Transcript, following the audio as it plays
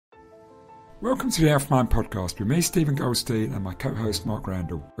Welcome to the AlphaMind podcast with me, Stephen Goldstein, and my co-host Mark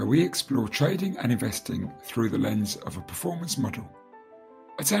Randall, where we explore trading and investing through the lens of a performance model.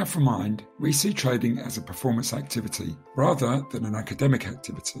 At AlphaMind, we see trading as a performance activity rather than an academic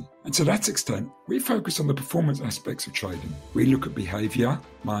activity. And to that extent, we focus on the performance aspects of trading. We look at behaviour,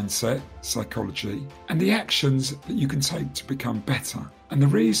 mindset, psychology, and the actions that you can take to become better, and the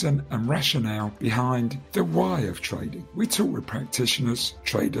reason and rationale behind the why of trading. We talk with practitioners,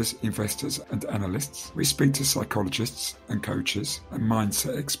 traders, investors, and analysts. We speak to psychologists and coaches and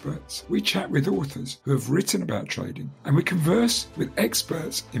mindset experts. We chat with authors who have written about trading, and we converse with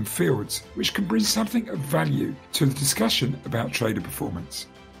experts in fields which can bring something of value to the discussion about trader performance.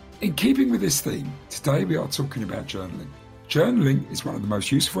 In keeping with this theme, today we are talking about journaling. Journaling is one of the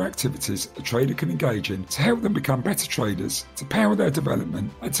most useful activities a trader can engage in to help them become better traders, to power their development,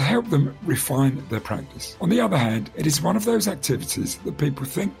 and to help them refine their practice. On the other hand, it is one of those activities that people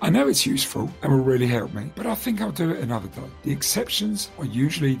think, I know it's useful and will really help me, but I think I'll do it another day. The exceptions are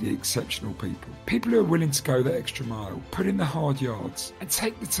usually the exceptional people. People who are willing to go the extra mile, put in the hard yards, and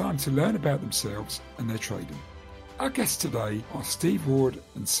take the time to learn about themselves and their trading. Our guests today are Steve Ward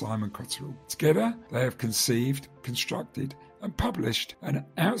and Simon Cotterill. Together, they have conceived, constructed, and published an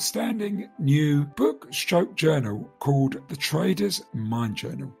outstanding new book/journal called The Trader's Mind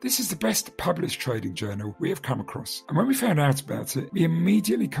Journal. This is the best published trading journal we have come across. And when we found out about it, we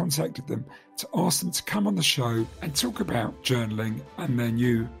immediately contacted them to ask them to come on the show and talk about journaling and their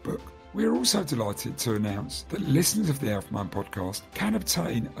new book. We are also delighted to announce that listeners of the AlphaMind podcast can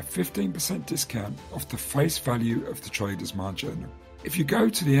obtain a 15% discount off the face value of the Trader's Mind Journal. If you go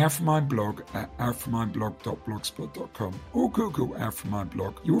to the AlphaMind blog at alphamindblog.blogspot.com or Google AlphaMind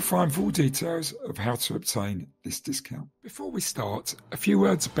blog, you will find full details of how to obtain this discount. Before we start, a few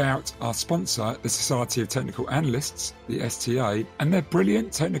words about our sponsor, the Society of Technical Analysts, the STA, and their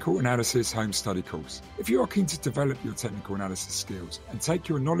brilliant Technical Analysis Home Study course. If you are keen to develop your technical analysis skills and take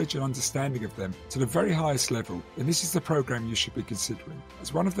your knowledge and understanding of them to the very highest level, then this is the program you should be considering.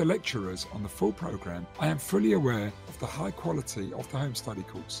 As one of the lecturers on the full program, I am fully aware of the high quality of the home study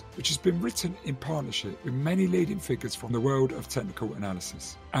course, which has been written in partnership with many leading figures from the world of technical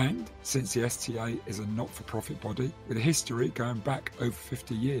analysis. And since the STA is a not-for-profit body with a history going back over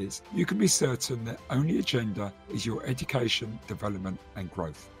 50 years, you can be certain their only agenda is your education, development and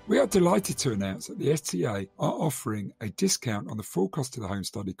growth. We are delighted to announce that the STA are offering a discount on the full cost of the home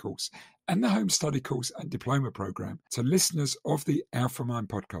study course and the home study course and diploma program to listeners of the AlphaMind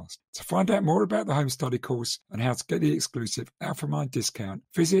podcast. To find out more about the home study course and how to get the exclusive AlphaMind discount,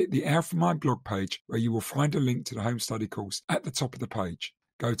 visit the AlphaMind blog page where you will find a link to the home study course at the top of the page.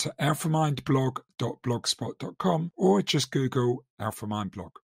 Go to alphamindblog.blogspot.com or just Google AlphaMind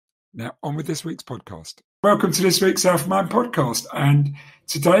blog. Now on with this week's podcast. Welcome to this week's AlphaMind podcast, and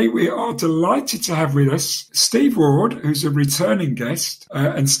today we are delighted to have with us Steve Ward, who's a returning guest,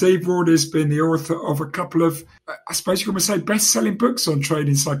 and Steve Ward has been the author of a couple of, I suppose you can say, best-selling books on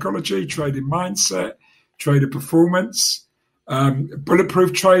trading psychology, trading mindset, trader performance.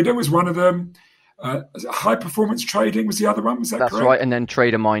 Bulletproof Trader was one of them. High performance trading was the other one. Was that correct? That's right, and then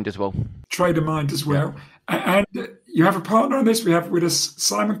Trader Mind as well. Trader Mind as well. Yeah. And you have a partner on this. We have with us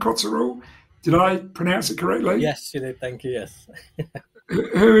Simon Cotterill. Did I pronounce it correctly? Yes, you did. Thank you. Yes.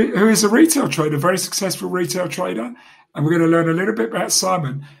 who is a retail trader, very successful retail trader, and we're going to learn a little bit about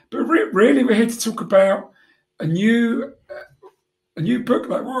Simon. But really, we're here to talk about a new book,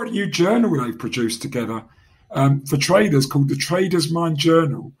 a new journal they've produced together for traders called the Trader's Mind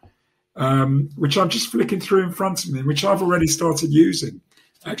Journal. Which I'm just flicking through in front of me, which I've already started using,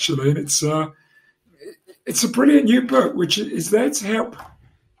 actually. And it's a brilliant new book, which is there to help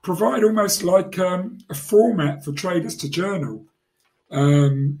provide almost like a format for traders to journal.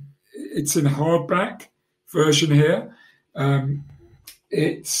 It's in hardback version here.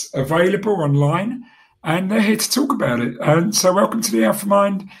 It's available online, and they're here to talk about it. And so welcome to the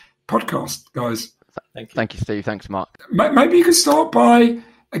AlphaMind podcast, guys. Thank you, Steve. Thanks, Mark. Maybe you could start by,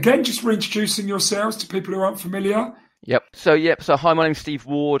 again, just reintroducing yourselves to people who aren't familiar. So hi, my name's Steve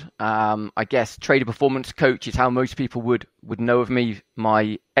Ward. I guess trader performance coach is how most people would know of me.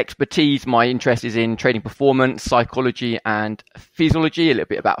 My expertise, my interest is in trading performance, psychology and physiology, a little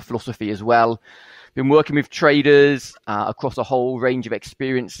bit about philosophy as well. Been working with traders across a whole range of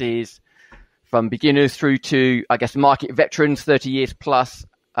experiences, from beginners through to, I guess, market veterans, 30 years plus,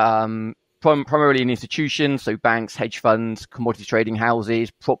 primarily in institutions, so banks, hedge funds, commodity trading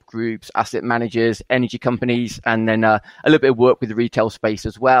houses, prop groups, asset managers, energy companies, and then a little bit of work with the retail space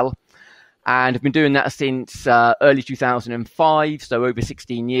as well. And I've been doing that since early 2005, so over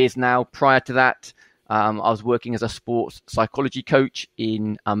 16 years now. Prior to that, I was working as a sports psychology coach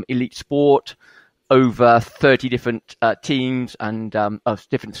in elite sport, over 30 different teams and of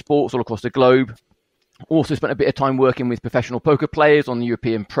different sports all across the globe. Also spent a bit of time working with professional poker players on the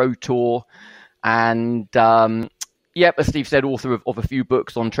European Pro Tour. And as Steve said, author of a few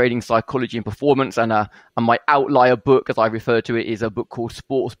books on trading psychology and performance. And my outlier book, as I refer to it, is a book called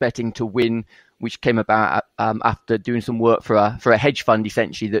Sports Betting to Win, which came about after doing some work for a hedge fund,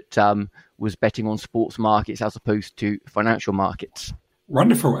 essentially, that was betting on sports markets as opposed to financial markets.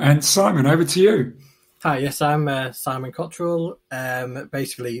 Wonderful. And Simon, over to you. Hi, yes, I'm Simon Cotterill,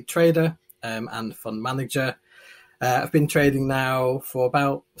 basically trader and fund manager. I've been trading now for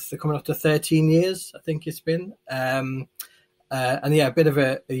about coming up to 13 years, I think it's been. And a bit of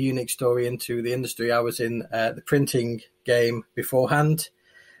a unique story into the industry. I was in the printing game beforehand,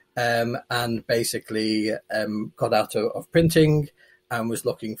 and basically got out of printing and was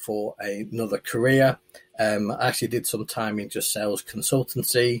looking for another career. I actually did some time in just sales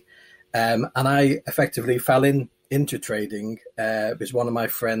consultancy, and I effectively fell into trading because one of my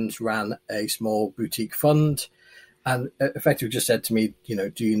friends ran a small boutique fund, and effectively just said to me,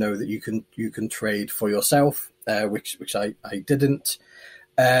 do you know that you can trade for yourself, which I didn't.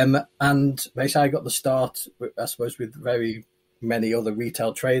 And basically I got the start, I suppose, with very many other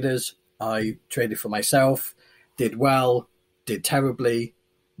retail traders. I traded for myself, did well, did terribly,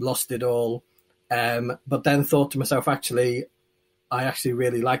 lost it all. But then thought to myself, I actually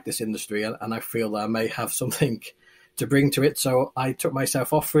really like this industry, and I feel that I may have something to bring to it. So I took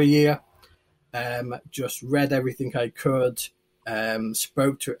myself off for a year, just read everything I could,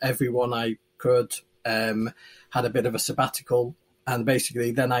 spoke to everyone I could, had a bit of a sabbatical, and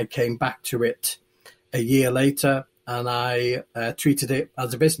basically then I came back to it a year later, and I treated it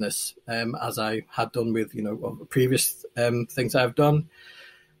as a business, as I had done with previous things I've done.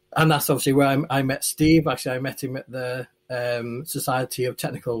 And that's obviously where I met Steve. Actually, I met him at the Society of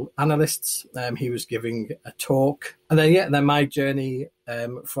Technical Analysts. He was giving a talk. And then my journey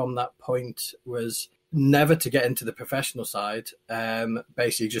from that point was never to get into the professional side,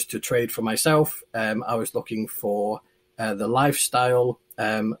 basically just to trade for myself. I was looking for the lifestyle,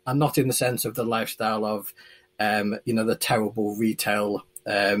 and not in the sense of the lifestyle of, the terrible retail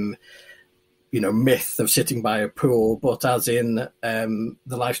myth of sitting by a pool, but as in the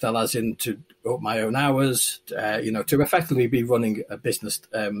lifestyle, as in to up my own hours, to effectively be running a business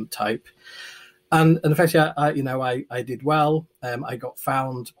type. And effectively, I did well. I got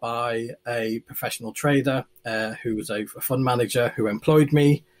found by a professional trader who was a fund manager who employed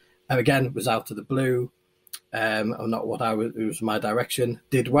me. And again, it was out of the blue, or not what it was my direction.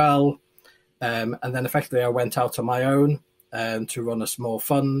 Did well, and then effectively I went out on my own to run a small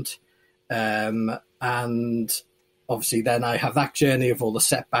fund. And obviously then I have that journey of all the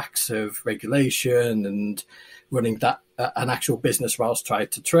setbacks of regulation and running that an actual business whilst trying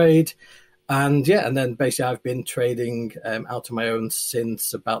to trade. And then basically I've been trading out on my own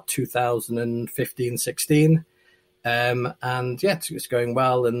since about 2015, 16. It's going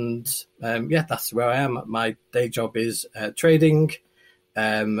well. And that's where I am. My day job is trading.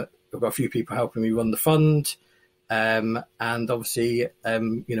 I've got a few people helping me run the fund. And obviously,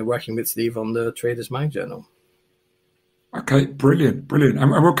 working with Steve on the Trader's Mind Journal. Okay, brilliant.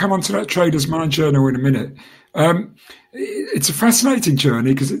 And we'll come on to that Trader's Mind Journal in a minute. It's a fascinating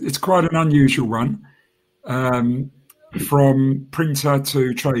journey because it's quite an unusual one, from printer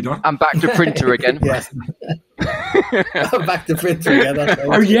to trader. And back to printer again. Yes. Back to printer again.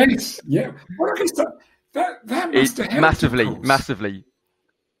 Oh, yes. Yeah. Well, I guess that must have helped. Massively.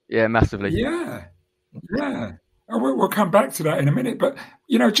 Yeah, massively. Yeah. We'll come back to that in a minute, but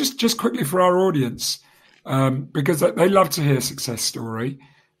just quickly for our audience, because they love to hear a success story.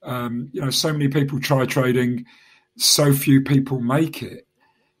 So many people try trading, so few people make it.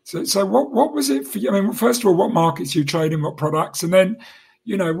 So what was it for you? I mean, first of all, what markets you trade in, what products, and then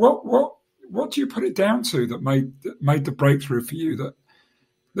what do you put it down to that made the breakthrough for you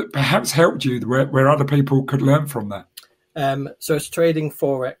that perhaps helped you where other people could learn from that? So it's trading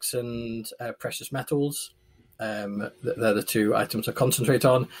Forex and precious metals. They're the two items I concentrate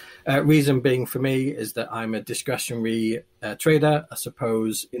on. Reason being for me is that I'm a discretionary trader. I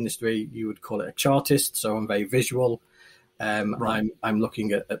suppose in this way you would call it a chartist. So I'm very visual. Right. I'm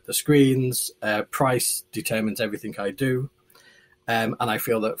looking at the screens. Price determines everything I do. And I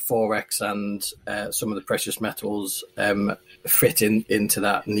feel that Forex and some of the precious metals fit into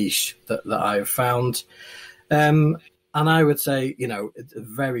that niche that I have found. And I would say, it's a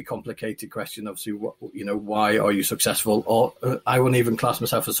very complicated question. Obviously, why are you successful? Or I wouldn't even class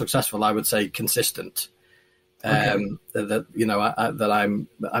myself as successful. I would say consistent. Okay. That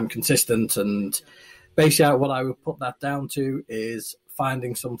I'm consistent, and basically what I would put that down to is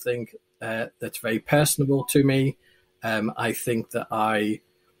finding something that's very personable to me. I think that I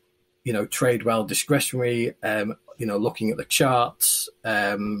trade well discretionary, looking at the charts.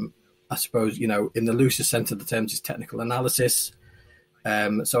 I suppose, in the loosest sense of the terms is technical analysis.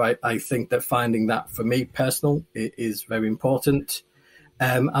 So I think that finding that for me personal is very important.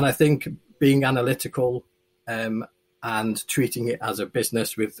 And I think being analytical and treating it as a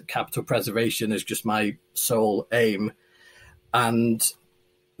business with capital preservation is just my sole aim. And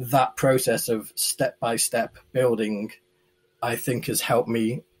that process of step-by-step building, I think, has helped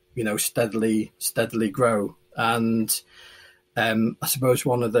me, steadily grow. And I suppose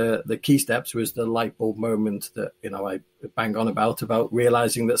one of the key steps was the light bulb moment that, I bang on about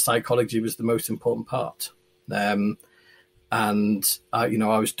realizing that psychology was the most important part. And I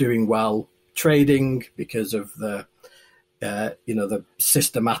was doing well trading because of the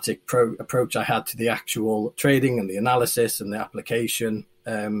systematic approach I had to the actual trading and the analysis and the application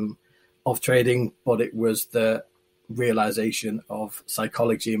of trading. But it was the realization of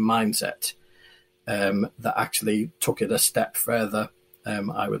psychology and mindset that actually took it a step further,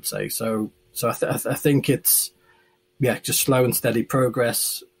 I would say. So I think it's, just slow and steady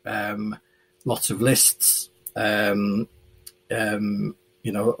progress, lots of lists, a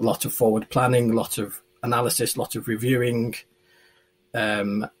lot of forward planning, lot of analysis, lot of reviewing.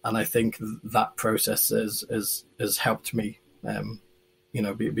 And I think that process has helped me,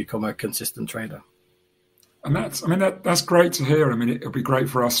 become a consistent trader. And that's great to hear. I mean, it'll be great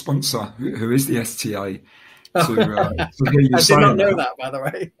for our sponsor, who is the STA, to hear you I did not know that, by the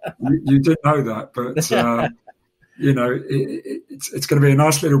way. you did know that, but it's going to be a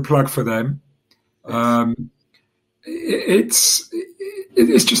nice little plug for them. It's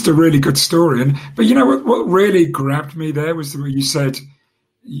just a really good story, but what really grabbed me there was the way you said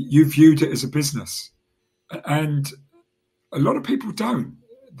you viewed it as a business, and a lot of people don't.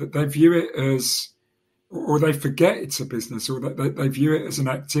 That they view it as, or they forget it's a business, or that they view it as an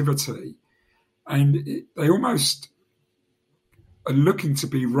activity, and they almost are looking to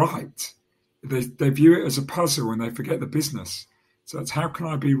be right. They view it as a puzzle, and they forget the business. So it's, how can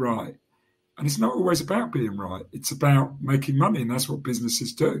I be right? And it's not always about being right. It's about making money, and that's what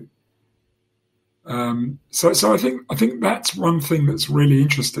businesses do. So I think that's one thing that's really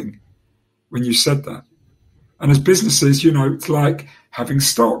interesting when you said that. And as businesses, it's like having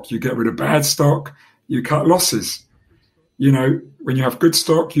stock. You get rid of bad stock, you cut losses. When you have good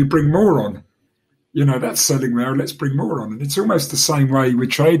stock, you bring more on. That's selling well, let's bring more on. And it's almost the same way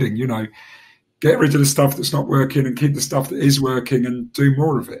with trading, get rid of the stuff that's not working and keep the stuff that is working and do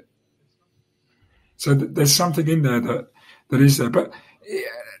more of it. So there's something in there that is there. But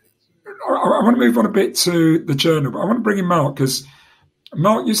I want to move on a bit to the journal, but I want to bring in Mark, because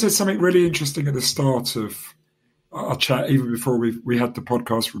Mark, you said something really interesting at the start of our chat, even before we had the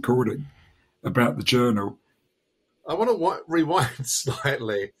podcast recording, about the journal. I want to rewind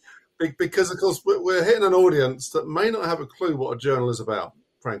slightly, because, of course, we're hitting an audience that may not have a clue what a journal is about,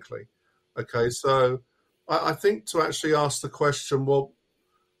 frankly. Okay, so I think to actually ask the question, well,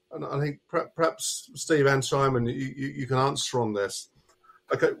 and I think perhaps Steve and Simon, you can answer on this.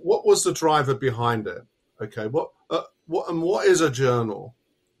 Okay, what was the driver behind it? Okay, what is a journal?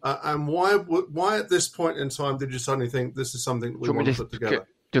 And why at this point in time did you suddenly think this is something we want to put together?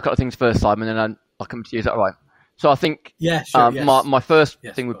 Do a couple of things first, Simon, and then I'll come to you. Is that all right? So I think yes. My first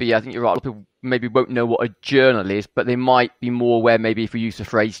thing would be, I think you're right. A lot of people maybe won't know what a journal is, but they might be more aware, maybe if we use the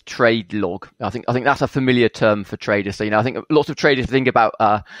phrase trade log. I think that's a familiar term for traders. So, I think lots of traders think about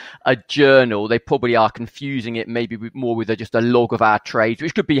a journal. They probably are confusing it maybe more with just a log of our trades,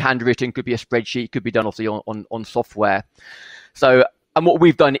 which could be handwritten, could be a spreadsheet, could be done obviously on software. So, and what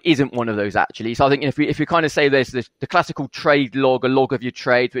we've done isn't one of those, actually. So I think if we kind of say there's the classical trade log, a log of your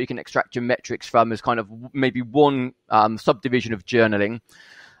trades where you can extract your metrics from, as kind of maybe one subdivision of journaling.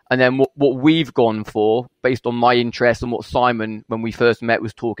 And then what we've gone for, based on my interest and what Simon, when we first met,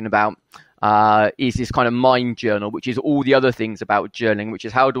 was talking about, is this kind of mind journal, which is all the other things about journaling, which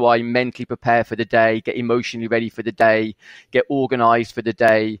is how do I mentally prepare for the day, get emotionally ready for the day, get organized for the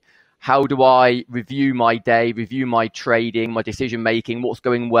day. How do I review my day, review my trading, my decision making, what's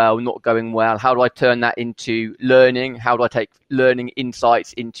going well, not going well? How do I turn that into learning? How do I take learning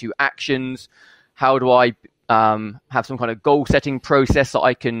insights into actions? How do I have some kind of goal setting process that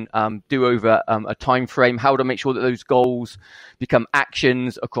I can do over a time frame? How do I make sure that those goals become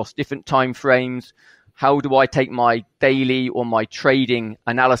actions across different time frames? How do I take my daily or my trading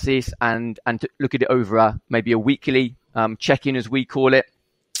analysis and to look at it over maybe a weekly check-in, as we call it?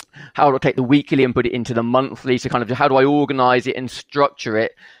 How do I take the weekly and put it into the monthly? So kind of how do I organize it and structure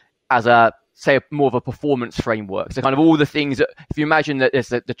it as a say more of a performance framework. So kind of all the things that, if you imagine that there's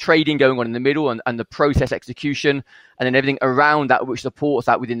the trading going on in the middle and the process execution, and then everything around that which supports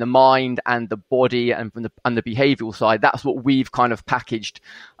that within the mind and the body and from the behavioral side, that's what we've kind of packaged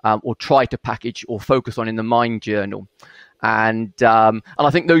or tried to package or focus on in the Mind Journal. And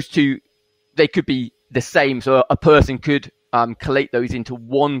I think those two, they could be the same. So a person could collate those into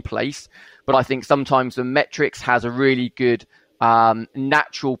one place, but I think sometimes the metrics has a really good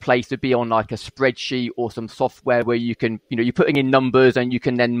natural place to be on, like a spreadsheet or some software where you can, you're putting in numbers and you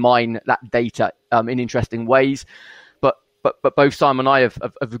can then mine that data in interesting ways. But both Simon and I have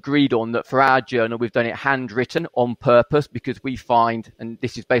agreed on that for our journal, we've done it handwritten on purpose, because we find, and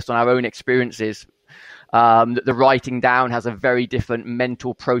this is based on our own experiences, that the writing down has a very different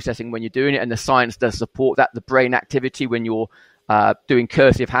mental processing when you're doing it. And the science does support that. The brain activity when you're doing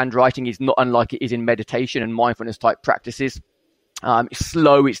cursive handwriting is not unlike it is in meditation and mindfulness type practices. It's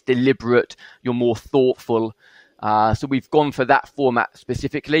slow, it's deliberate, you're more thoughtful. So we've gone for that format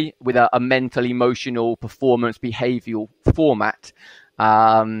specifically with a mental, emotional, performance, behavioral format.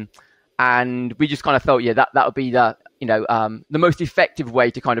 And we just kind of felt, that would be the most effective way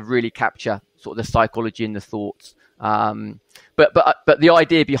to kind of really capture sort of the psychology and the thoughts. But the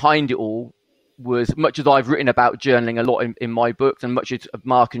idea behind it all was, much as I've written about journaling a lot in my books, and much as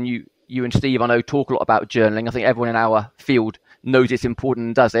Mark and you and Steve, I know, talk a lot about journaling. I think everyone in our field knows it's important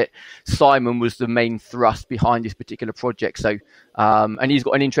and does it. Simon was the main thrust behind this particular project. So, and he's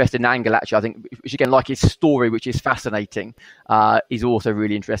got an interesting angle, actually, I think, which again, like his story, which is fascinating, is also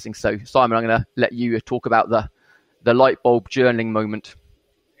really interesting. So, Simon, I'm going to let you talk about the light bulb journaling moment.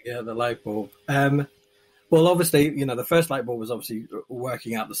 Yeah, the light bulb. Well, obviously, the first light bulb was obviously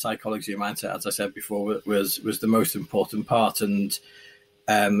working out the psychology and mindset, as I said before, was the most important part, and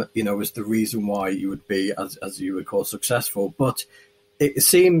was the reason why you would be, as you would call, successful. But it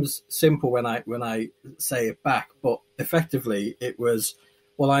seems simple when I say it back, but effectively it was,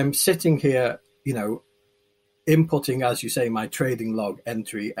 well, I'm sitting here, inputting, as you say, my trading log,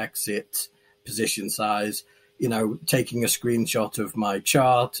 entry, exit, position size, taking a screenshot of my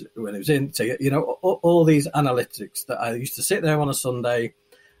chart when it was in, all these analytics that I used to sit there on a Sunday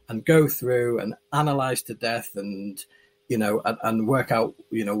and go through and analyze to death, and and work out,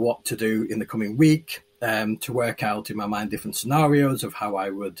 what to do in the coming week, to work out in my mind different scenarios of how I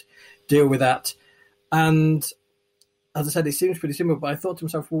would deal with that. And as I said, it seems pretty simple, but I thought to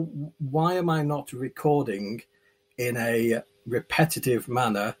myself, well, why am I not recording in a repetitive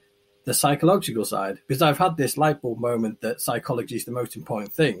manner the psychological side? Because I've had this light bulb moment that psychology is the most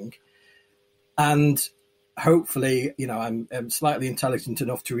important thing. And hopefully, I'm slightly intelligent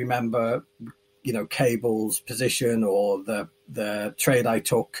enough to remember cable's position or the trade I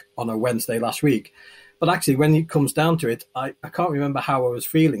took on a Wednesday last week. But actually, when it comes down to it, I can't remember how I was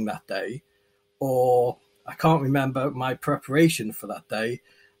feeling that day, or I can't remember my preparation for that day.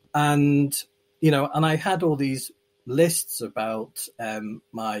 And, and I had all these lists about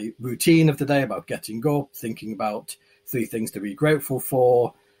my routine of the day, about getting up, thinking about 3 things to be grateful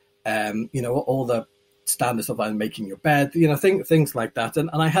for, all the standard stuff like making your bed, things like that. And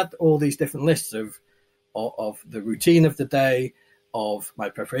I had all these different lists of the routine of the day, of my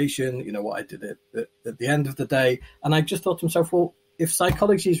preparation, what I did at the end of the day. And I just thought to myself, well, if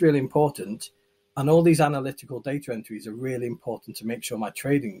psychology is really important and all these analytical data entries are really important to make sure my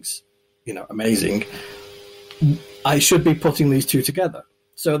trading's, amazing, I should be putting these two together.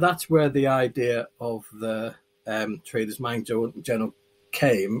 So that's where the idea of the Trader's Mind Journal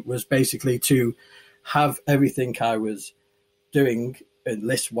came, was basically to have everything I was doing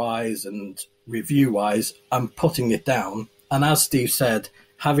list-wise and review-wise, I'm putting it down. And as Steve said,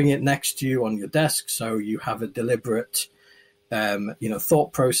 having it next to you on your desk, so you have a deliberate,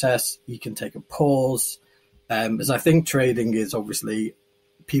 thought process. You can take a pause. As I think trading is, obviously,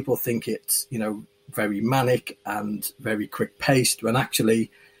 people think it's, very manic and very quick-paced, when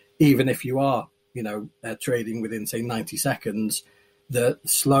actually, even if you are, trading within, say, 90 seconds, the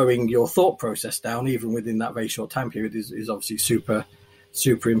slowing your thought process down, even within that very short time period, is obviously super,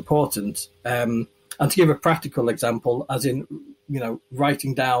 super important. And to give a practical example, as in,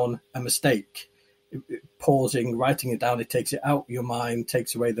 writing down a mistake, pausing, writing it down, it takes it out of your mind,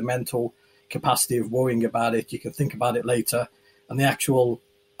 takes away the mental capacity of worrying about it. You can think about it later. And the actual,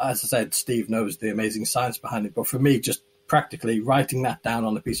 as I said, Steve knows the amazing science behind it. But for me, just practically writing that down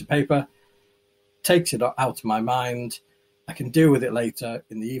on a piece of paper takes it out of my mind. I can deal with it later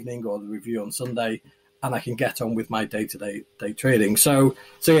in the evening or the review on Sunday, and I can get on with my day-to-day trading. So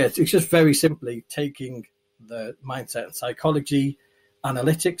yeah, it's just very simply taking the mindset and psychology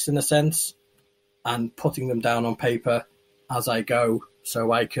analytics, in a sense, and putting them down on paper as I go,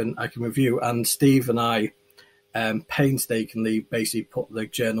 so I can review. And Steve and I painstakingly basically put the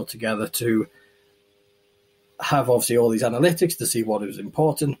journal together to have obviously all these analytics to see what is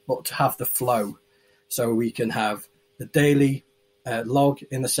important, but to have the flow, so we can have the daily log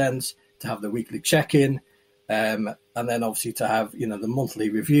in a sense, to have the weekly check-in, and then obviously to have the monthly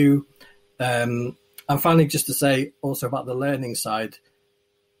review. And finally, just to say also about the learning side,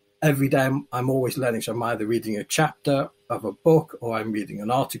 every day I'm always learning. So I'm either reading a chapter of a book or I'm reading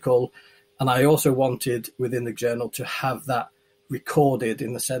an article. And I also wanted within the journal to have that recorded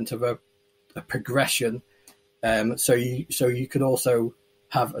in the sense of a progression. So you could also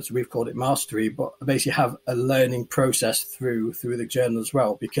have, as we've called it, mastery, but basically have a learning process through the journal as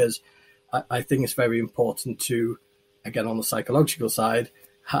well, because I think it's very important to, again, on the psychological side,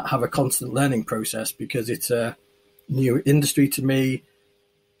 have a constant learning process, because it's a new industry to me.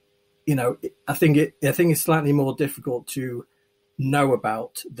 I think it's slightly more difficult to know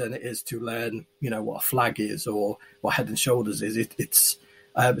about than it is to learn, what a flag is or what Head and Shoulders is. It's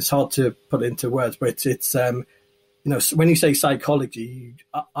hard to put into words, but it's when you say psychology,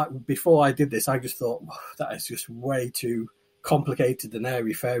 before I did this, I just thought, that is just way too complicated and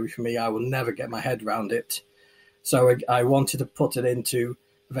airy-fairy for me. I will never get my head around it. So I wanted to put it into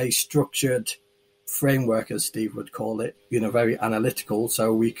a very structured framework, as Steve would call it, very analytical.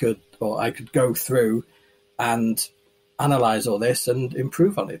 So I could go through and analyze all this and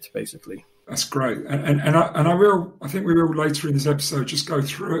improve on it, basically. That's great. And I think we will later in this episode just go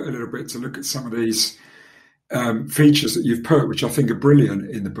through it a little bit to look at some of these features that you've put, which I think are brilliant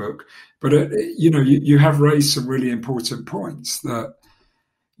in the book. But, you have raised some really important points that,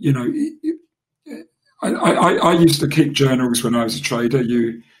 I used to keep journals when I was a trader.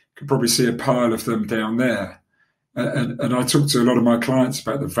 You could probably see a pile of them down there. And I talked to a lot of my clients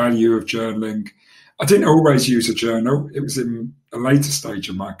about the value of journaling. I didn't always use a journal. It was in a later stage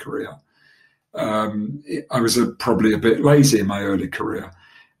of my career. I was probably a bit lazy in my early career.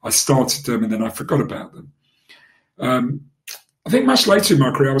 I started them and then I forgot about them. I think much later in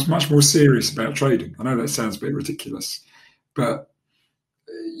my career, I was much more serious about trading. I know that sounds a bit ridiculous, but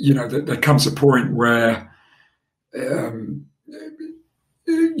there comes a point where you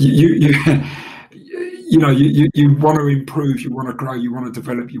want to improve, you want to grow, you want to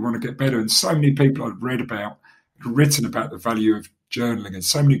develop, you want to get better. And so many people I've written about the value of journaling, and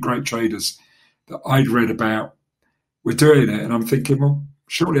so many great traders that I'd read about were doing it. And I'm thinking, well,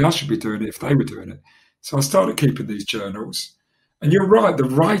 surely I should be doing it if they were doing it. So I started keeping these journals. And you're right,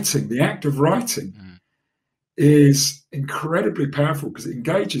 the act of writing is incredibly powerful because it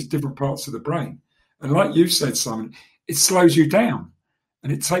engages different parts of the brain. And like you said, Simon, it slows you down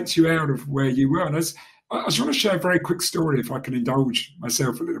and it takes you out of where you were. And I just want to share a very quick story, if I can indulge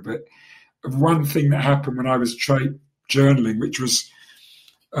myself a little bit, of one thing that happened when I was journaling, which was,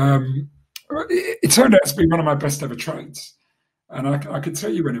 it turned out to be one of my best ever trades. And I can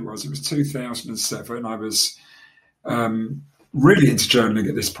tell you when it was. It was 2007. I was really into journaling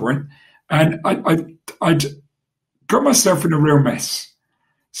at this point. And I'd got myself in a real mess.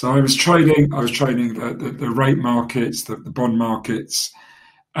 So I was trading the rate markets, the bond markets,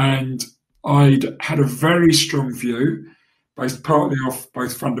 and I'd had a very strong view, based partly off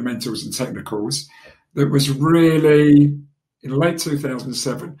both fundamentals and technicals, that was really, in late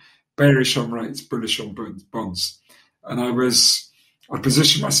 2007, bearish on rates, bullish on bonds. And I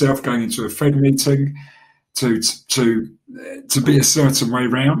positioned myself going into a Fed meeting to be a certain way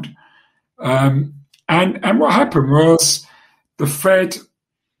round. And what happened was the Fed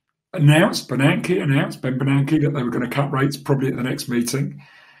Ben Bernanke announced that they were going to cut rates probably at the next meeting.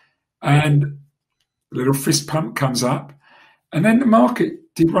 And a little fist pump comes up. And then the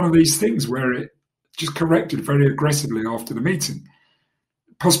market did one of these things where it just corrected very aggressively after the meeting,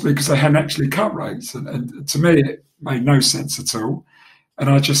 possibly because they hadn't actually cut rates. And to me, it made no sense at all. And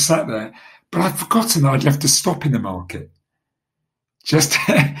I just sat there. But I'd forgotten that I'd left a stop in the market. Just,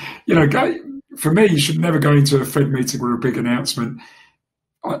 for me, you should never go into a Fed meeting with a big announcement.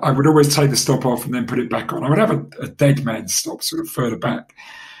 I would always take the stop off and then put it back on. I would have a dead man stop sort of further back.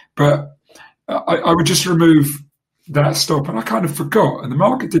 But I would just remove that stop, and I kind of forgot. And the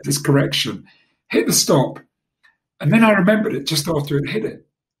market did this correction, hit the stop, and then I remembered it just after it hit it.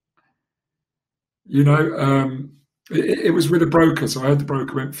 It was with a broker, so I heard the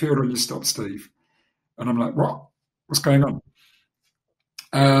broker went, "Field on your stop, Steve." And I'm like, "What? What's going on?"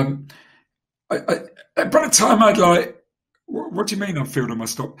 By the time I'd like, what do you mean I'm field on my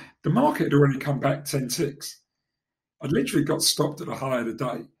stop? The market had already come back 10 ticks. I'd literally got stopped at a high of the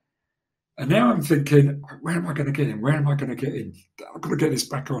day. And now I'm thinking, where am I going to get in? Where am I going to get in? I've got to get this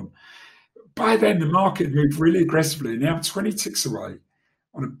back on. By then, the market moved really aggressively. Now I'm 20 ticks away.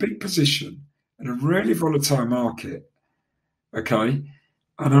 on a big position in a really volatile market, okay?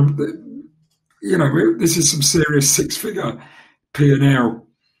 And this is some serious six-figure P&L,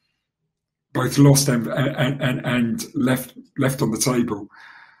 both lost and left on the table.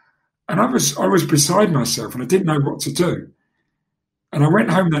 And I was beside myself, and I didn't know what to do. And I went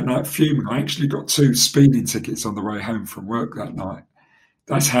home that night fuming. I actually got 2 speeding tickets on the way home from work that night.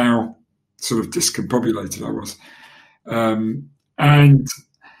 That's how sort of discombobulated I was. And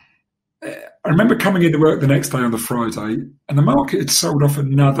I remember coming into work the next day on the Friday, and the market had sold off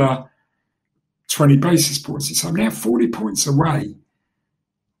another 20 basis points. So I'm now 40 points away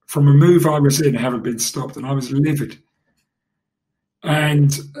from a move I was in, having been stopped, and I was livid.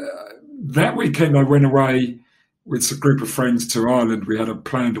 And that weekend I went away with a group of friends to Ireland. We had a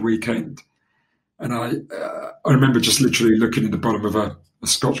planned weekend. And I remember just literally looking in the bottom of a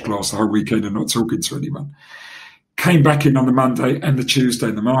scotch glass the whole weekend and not talking to anyone. Came back in on the Monday and the Tuesday,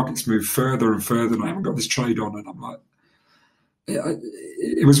 and the markets moved further and further, and I haven't got this trade on. And I'm like,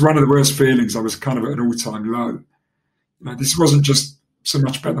 it was one of the worst feelings. I was kind of at an all-time low. This wasn't just so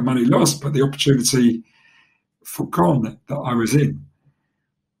much about the money lost, but the opportunity forgone that I was in.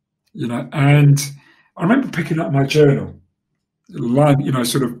 And I remember picking up my journal, line,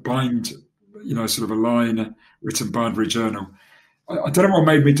 sort of bind, sort of a line written bindery journal. I don't know what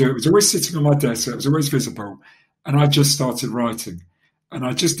made me do it. It was always sitting on my desk, so it was always visible. And I just started writing. And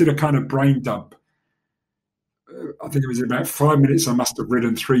I just did a kind of brain dump. I think it was in about 5 minutes, I must have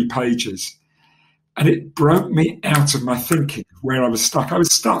written 3 pages. And it broke me out of my thinking where I was stuck. I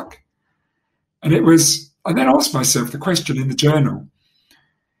was stuck. And I then asked myself the question in the journal,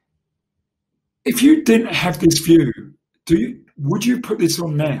 if you didn't have this view, would you put this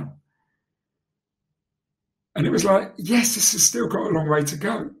on now? And it was like, yes, this has still got a long way to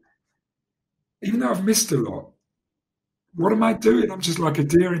go. Even though I've missed a lot, what am I doing? I'm just like a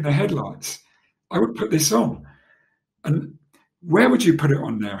deer in the headlights. I would put this on. And where would you put it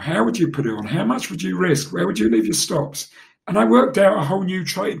on now? How would you put it on? How much would you risk? Where would you leave your stops? And I worked out a whole new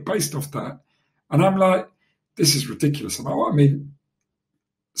trade based off that. And I'm like, this is ridiculous.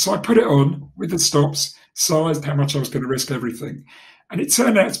 So I put it on with the stops, sized how much I was going to risk everything. And it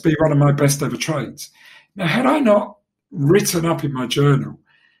turned out to be one of my best ever trades. Now, had I not written up in my journal,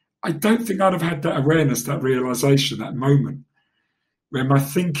 I don't think I'd have had that awareness, that realization, that moment where my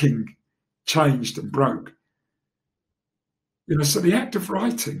thinking changed and broke. So the act of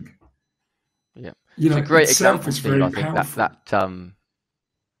writing, it's a great example. Is very I think powerful.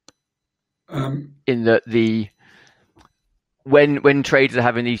 In when traders are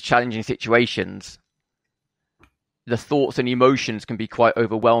having these challenging situations, the thoughts and emotions can be quite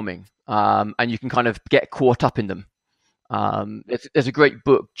overwhelming, and you can kind of get caught up in them. There's a great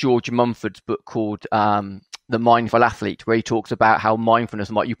book, George Mumford's book called The Mindful Athlete, where he talks about how mindfulness,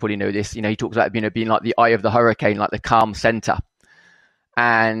 and you probably know this, he talks about being like the eye of the hurricane, like the calm center.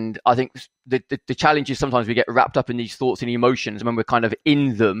 And I think the challenge is sometimes we get wrapped up in these thoughts and emotions, and when we're kind of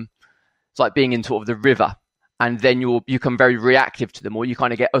in them, it's like being in sort of the river. And then you become very reactive to them, or you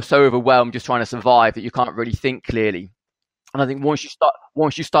kind of get so overwhelmed just trying to survive that you can't really think clearly. And I think once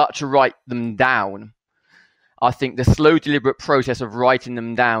you start to write them down, I think the slow, deliberate process of writing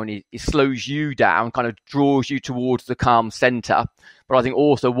them down, it slows you down, kind of draws you towards the calm center. But I think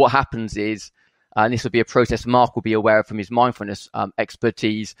also what happens is, and this will be a process Mark will be aware of from his mindfulness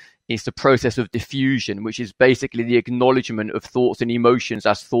expertise, is the process of diffusion, which is basically the acknowledgement of thoughts and emotions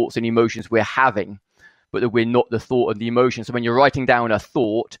as thoughts and emotions we're having, but that we're not the thought and the emotion. So when you're writing down a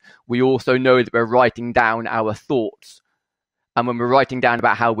thought, we also know that we're writing down our thoughts. And when we're writing down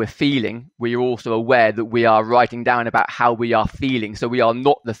about how we're feeling, we are also aware that we are writing down about how we are feeling. So we are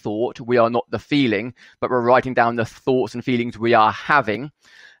not the thought, we are not the feeling, but we're writing down the thoughts and feelings we are having.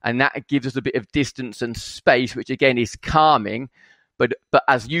 And that gives us a bit of distance and space, which again is calming. But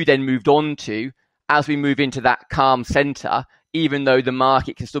as you then moved on to, as we move into that calm center, even though the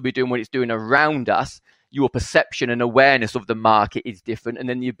market can still be doing what it's doing around us, your perception and awareness of the market is different. And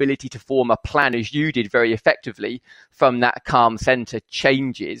then the ability to form a plan, as you did very effectively, from that calm center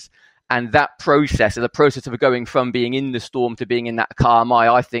changes. And that process, the process of going from being in the storm to being in that calm eye,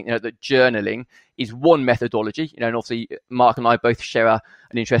 I think that journaling is one methodology. And obviously Mark and I both share an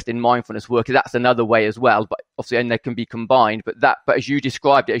interest in mindfulness work. That's another way as well. But obviously, and they can be combined. But as you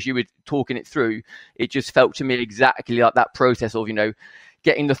described it, as you were talking it through, it just felt to me exactly like that process of,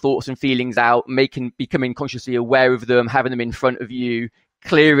 getting the thoughts and feelings out, becoming consciously aware of them, having them in front of you,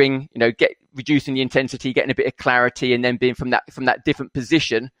 clearing, reducing the intensity, getting a bit of clarity, and then being from that different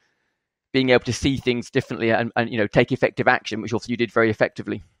position, being able to see things differently and take effective action, which also you did very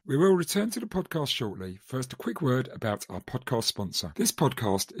effectively. We will return to the podcast shortly. First, a quick word about our podcast sponsor. This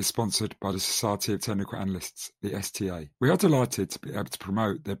podcast is sponsored by the Society of Technical Analysts, the STA. We are delighted to be able to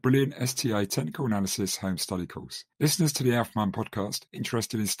promote their brilliant STA Technical Analysis Home Study course. Listeners to the AlphaMind podcast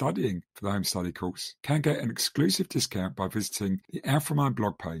interested in studying for the Home Study course can get an exclusive discount by visiting the AlphaMind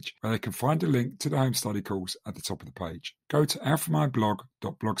blog page, where they can find a link to the Home Study course at the top of the page. Go to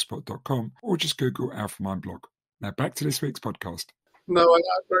alphamindblog.blogspot.com or just Google AlphaMind blog. Now back to this week's podcast. No,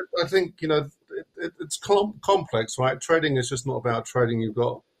 I think, it's complex, right? Trading is just not about trading. You've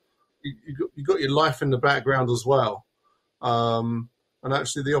got your life in the background as well, and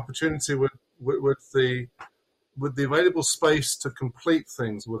actually the opportunity with the available space to complete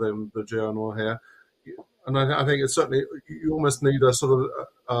things within the journal here, and I think it's certainly, you almost need a sort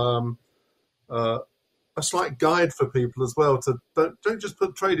of a slight guide for people as well. To don't just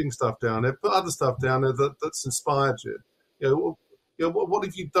put trading stuff down there, put other stuff down there that's inspired you. What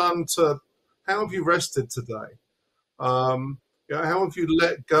have you done how have you rested today? How have you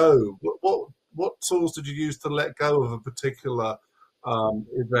let go? What tools did you use to let go of a particular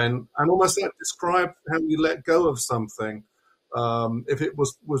event? And almost like describe how you let go of something. If it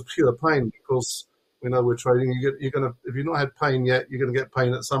was pure pain, because we know we're trading, you're gonna, if you've not had pain yet, you're gonna get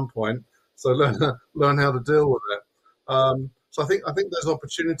pain at some point. So learn how to deal with it. So I think there's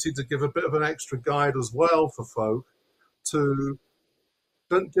opportunity to give a bit of an extra guide as well for folk to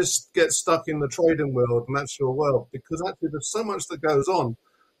don't just get stuck in the trading world and that's your world, because actually there's so much that goes on.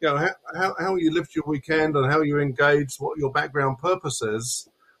 How you lived your weekend and how you engage, what your background purpose is,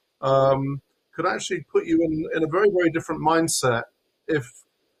 could actually put you in a very, very different mindset if,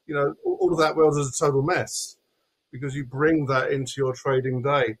 all of that world is a total mess, because you bring that into your trading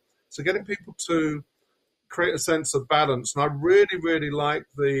day. So getting people to create a sense of balance. And I really, really like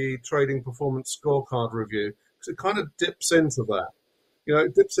the trading performance scorecard review, because it kind of dips into that.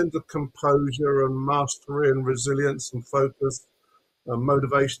 It dips into composure and mastery and resilience and focus,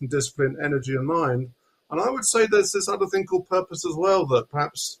 motivation, discipline, energy, and mind. And I would say there's this other thing called purpose as well that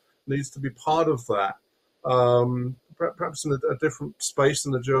perhaps needs to be part of that, perhaps in a different space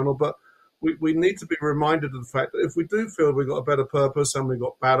in the journal. But we need to be reminded of the fact that if we do feel we've got a better purpose and we've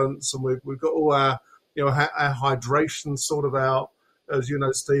got balance and we've got all our hydration sorted out, as you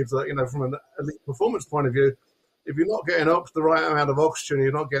know, Steve, that, from an elite performance point of view, if you're not getting up to the right amount of oxygen,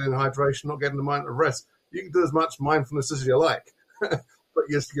 you're not getting hydration, not getting the amount of rest, you can do as much mindfulness as you like. But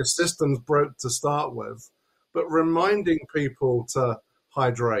your system's broke to start with. But reminding people to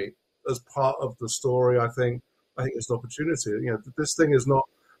hydrate as part of the story, I think it's an opportunity. This thing is not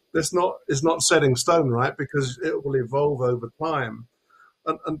set in stone, right? Because it will evolve over time.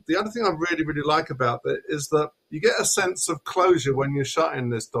 And the other thing I really, really like about it is that you get a sense of closure when you're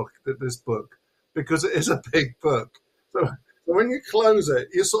shutting this book, because it is a big book. So when you close it,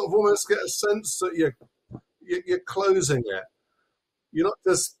 you sort of almost get a sense that you're closing it. You're not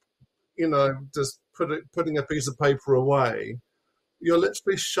just, just putting a piece of paper away. You're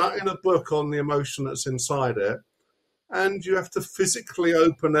literally shutting a book on the emotion that's inside it, and you have to physically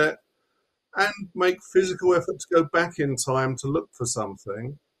open it and make physical effort to go back in time to look for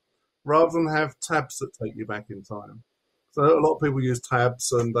something, rather than have tabs that take you back in time. So a lot of people use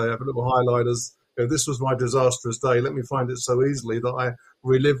tabs and they have little highlighters. This was my disastrous day. Let me find it so easily that I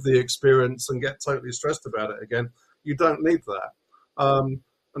relive the experience and get totally stressed about it again. You don't need that. And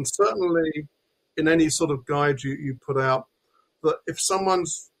certainly in any sort of guide you put out, that if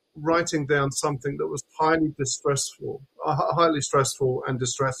someone's writing down something that was highly stressful and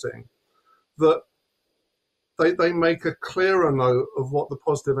distressing, that they make a clearer note of what the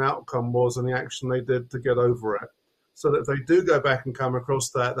positive outcome was and the action they did to get over it. So that if they do go back and come across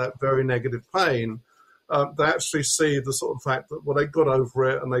that very negative pain, they actually see the sort of fact that, they got over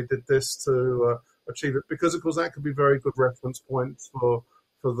it and they did this to achieve it. Because, of course, that could be very good reference points for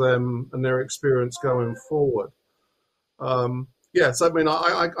them and their experience going forward. So I mean,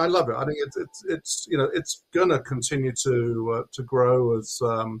 I love it. I think it's going to continue to grow as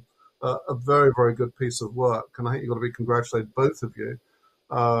a very, very good piece of work. And I think you've got to be congratulated, both of you.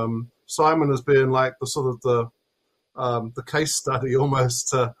 Simon has been like the sort of the case study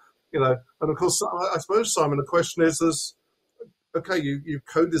almost, and of course, I suppose, Simon, the question is okay, you've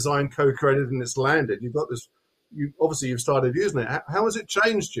co-designed, co-created, and it's landed. You've got this, you've started using it. How has it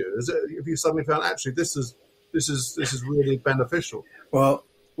changed you? Have you suddenly found, actually, this is really beneficial? Well,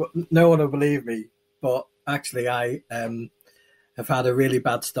 no one will believe me, but actually I have had a really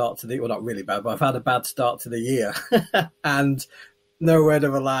bad start to not really bad, but I've had a bad start to the year. And no word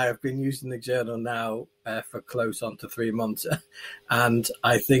of a lie, I've been using the journal now for close on to 3 months. And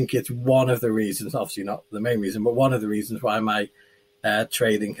I think it's one of the reasons, obviously not the main reason, but one of the reasons why my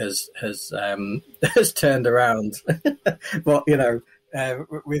trading has has turned around. But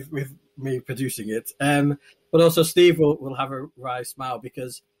with me producing it, but also Steve will have a wry smile,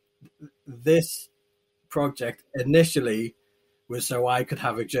 because this project initially was so I could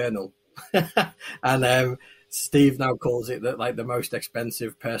have a journal, and Steve now calls it the most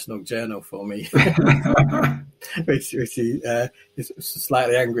expensive personal journal for me, which he is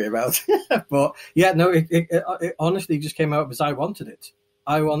slightly angry about. But yeah, no, it honestly just came out because I wanted it.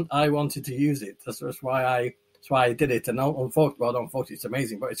 I wanted to use it. That's why I did it. And unfortunately, it's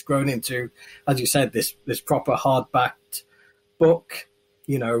amazing, but it's grown into, as you said, this proper hardbacked book.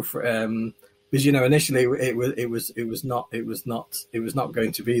 Because initially it was not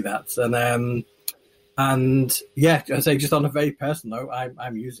going to be that, and yeah, I say, just on a very personal note,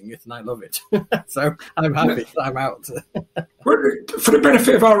 I'm using it and I love it. So I'm happy that I'm out. Well, for the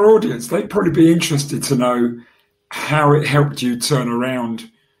benefit of our audience, they'd probably be interested to know how it helped you turn around,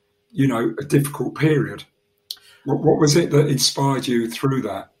 a difficult period. What was it that inspired you through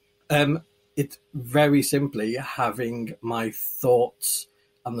that? It's very simply having my thoughts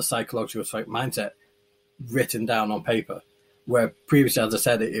and the psychological mindset written down on paper, where previously, as I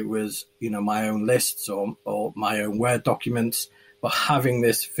said, it was, my own lists or my own Word documents, but having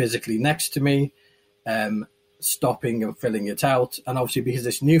this physically next to me, stopping and filling it out. And obviously, because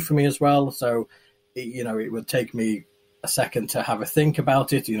it's new for me as well, so, it would take me a second to have a think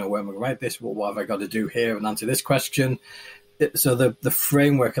about it. When we write this, what have I got to do here and answer this question? So the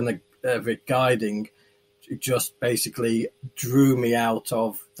framework and the guiding just basically drew me out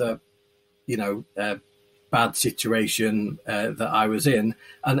of the, bad situation that I was in.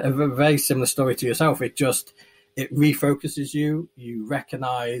 And a very similar story to yourself. It refocuses you. You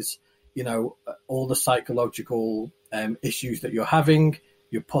recognize, all the psychological issues that you're having.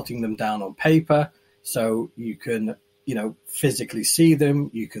 You're putting them down on paper so you can, physically see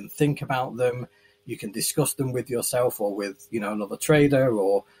them. You can think about them. You can discuss them with yourself or with, another trader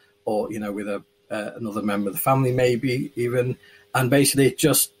or with another member of the family, maybe even. And basically it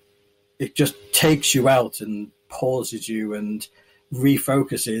just takes you out and pauses you and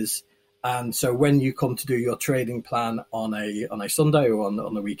refocuses. And so when you come to do your trading plan on a Sunday or on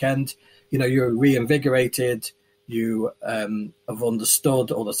the weekend, you're reinvigorated. You have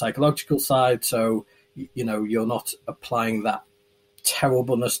understood all the psychological side. So, you're not applying that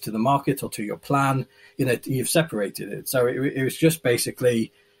terribleness to the market or to your plan. You've separated it. So it was just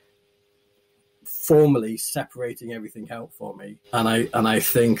basically formally separating everything out for me. And I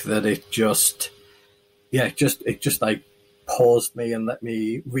think that it just like paused me and let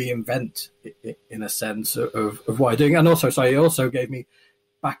me reinvent it, in a sense of what I'm doing. And also, it also gave me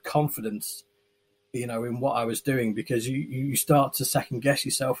back confidence, in what I was doing, because you start to second guess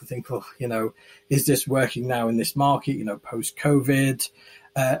yourself and think, is this working now in this market, post COVID?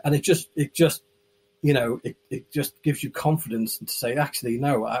 And it just gives you confidence to say, actually,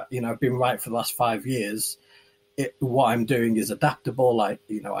 no, I've been right for the last 5 years. What I'm doing is adaptable. I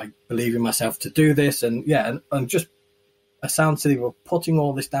believe in myself to do this. And and just, it sounds silly, but putting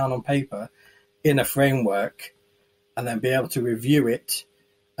all this down on paper in a framework and then be able to review it.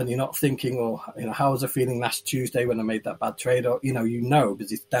 And you're not thinking, how was I feeling last Tuesday when I made that bad trade? Or,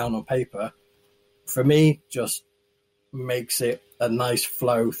 because it's down on paper. For me, just makes it a nice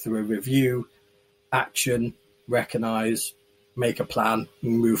flow through a review, action, recognize, make a plan,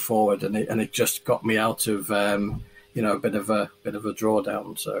 move forward. And it just got me out of, a bit of a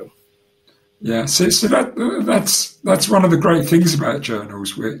drawdown. So. Yeah. So that's one of the great things about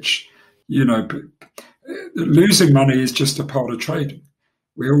journals, which, losing money is just a part of trading.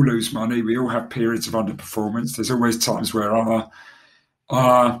 We all lose money. We all have periods of underperformance. There's always times where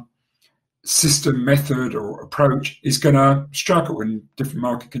our system, method, or approach is going to struggle in different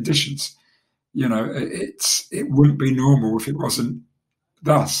market conditions. It wouldn't be normal if it wasn't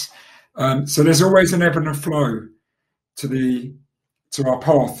thus. So there's always an ebb and a flow to our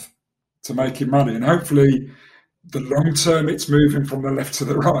path to making money, and hopefully, the long term it's moving from the left to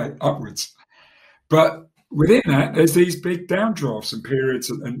the right, upwards. But within that, there's these big downdrafts and periods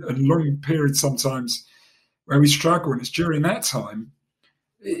and long periods sometimes where we struggle. And it's during that time,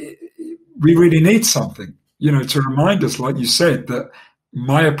 we really need something, to remind us, like you said, that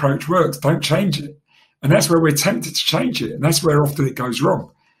my approach works, don't change it. And that's where we're tempted to change it. And that's where often it goes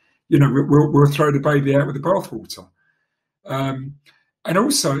wrong. We'll throw the baby out with the bathwater. And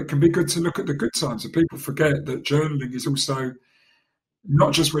also it can be good to look at the good times. And people forget that journaling is also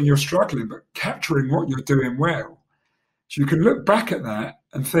not just when you're struggling, but capturing what you're doing well. So you can look back at that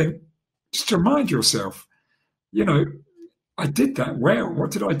and think, just to remind yourself, I did that well.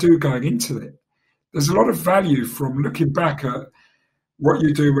 What did I do going into it? There's a lot of value from looking back at what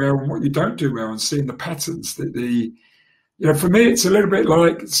you do well and what you don't do well, and seeing the patterns that for me, it's a little bit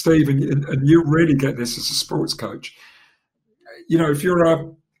like, Steve, and you really get this as a sports coach. If you're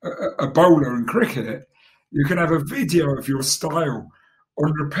a bowler in cricket, you can have a video of your style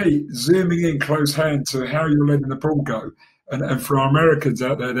on repeat, zooming in close hand to how you're letting the ball go. And for our Americans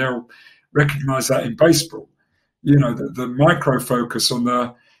out there, they'll recognize that in baseball. The micro focus on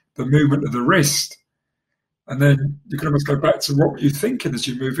the movement of the wrist. And then you can almost go back to what were you thinking as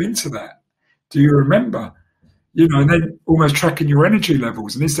you move into that? Do you remember? And then almost tracking your energy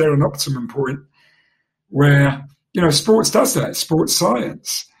levels. And is there an optimum point where, sports does that, sports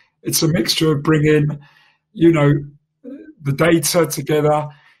science. It's a mixture of bringing, the data together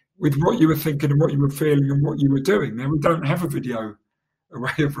with what you were thinking and what you were feeling and what you were doing. Now, we don't have a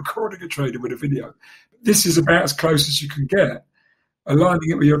way of recording a trader with a video. This is about as close as you can get, aligning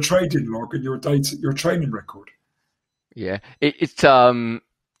it with your trading log and your data, your training record. Yeah,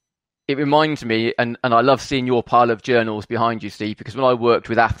 it reminds me, and I love seeing your pile of journals behind you, Steve, because when I worked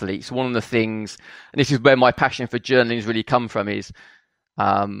with athletes, one of the things, and this is where my passion for journaling has really come from, is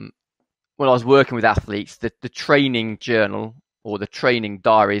when I was working with athletes, the training journal, or the training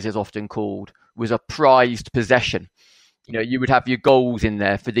diary as it's often called, was a prized possession. You would have your goals in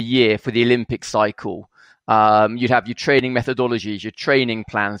there for the year, for the Olympic cycle. You'd have your training methodologies, your training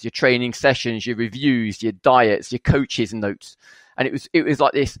plans, your training sessions, your reviews, your diets, your coaches' notes. And it was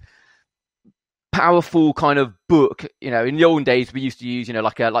like this powerful kind of book. In the old days, we used to use,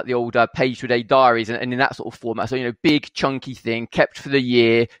 like the old page per day diaries and in that sort of format. So, big chunky thing kept for the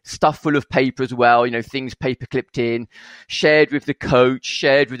year, stuff full of paper as well, things paper clipped in, shared with the coach,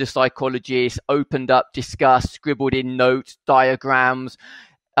 shared with the psychologist, opened up, discussed, scribbled in notes, diagrams,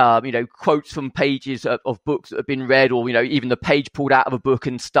 quotes from pages of books that have been read, or, even the page pulled out of a book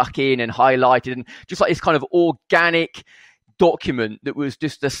and stuck in and highlighted, and just like this kind of organic document that was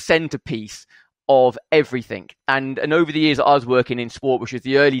just the centerpiece of everything. And over the years that I was working in sport, which was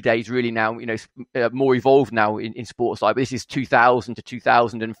the early days, really now, more evolved now in sports side, but this is 2000 to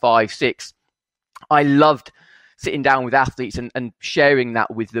 2005, 6. I loved sitting down with athletes and sharing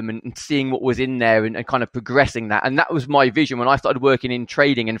that with them and seeing what was in there and kind of progressing that. And that was my vision when I started working in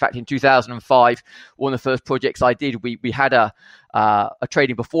trading. In fact, in 2005, one of the first projects I did, we had a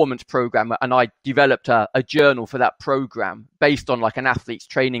trading performance program, and I developed a journal for that program based on like an athlete's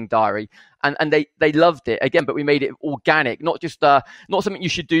training diary. And they loved it again, but we made it organic, not just not something you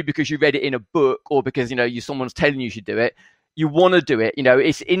should do because you read it in a book or because someone's telling you should do it. You want to do it,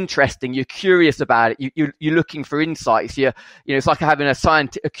 it's interesting. You're curious about it. You're looking for insights. It's like having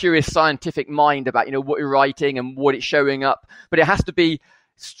a curious scientific mind about, what you're writing and what it's showing up. But it has to be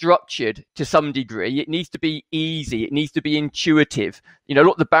structured to some degree. It needs to be easy. It needs to be intuitive. A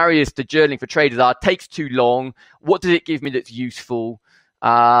lot of the barriers to journaling for traders are: it takes too long. What does it give me that's useful?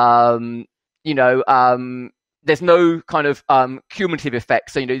 There's no kind of cumulative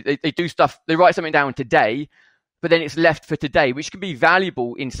effect. So, they do stuff, they write something down today, but then it's left for today, which can be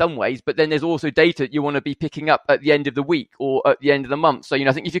valuable in some ways. But then there's also data that you want to be picking up at the end of the week or at the end of the month. So,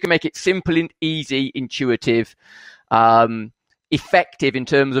 I think if you can make it simple and easy, intuitive, effective in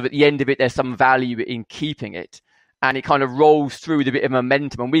terms of at the end of it, there's some value in keeping it. And it kind of rolls through with a bit of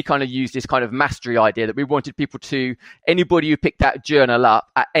momentum. And we kind of use this kind of mastery idea that we wanted people to, anybody who picked that journal up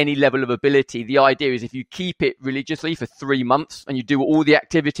at any level of ability, the idea is if you keep it religiously for 3 months and you do all the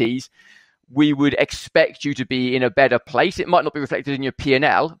activities, we would expect you to be in a better place. It might not be reflected in your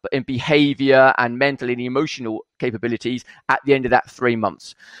P&L, but in behavior and mental and emotional capabilities at the end of that 3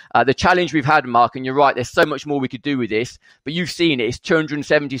 months. The challenge we've had, Mark, and you're right, there's so much more we could do with this, but you've seen it, it's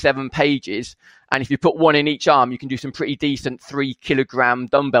 277 pages. And if you put one in each arm, you can do some pretty decent 3-kilogram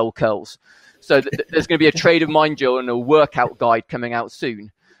dumbbell curls. So there's going to be a Trade of Mind journal workout guide coming out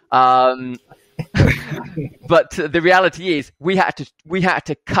soon. But the reality is we had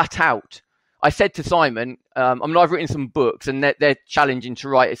to cut out. I said to Simon, I've written some books and they're challenging to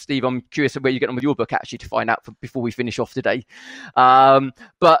write. Steve, I'm curious where you get on with your book actually to find out before we finish off today.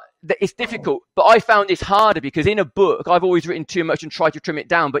 But it's difficult. But I found this harder because in a book, I've always written too much and tried to trim it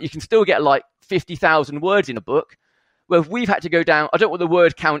down, but you can still get like 50,000 words in a book. Well, we've had to go down. I don't know what the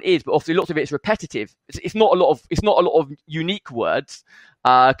word count is, but obviously lots of it's repetitive. It's not a lot of unique words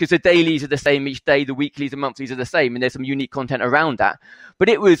because the dailies are the same each day, the weeklies and monthlies are the same, and there's some unique content around that. But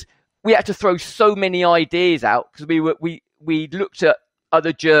we had to throw so many ideas out because we looked at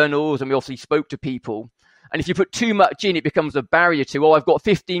other journals and we obviously spoke to people. And if you put too much in, it becomes a barrier to, I've got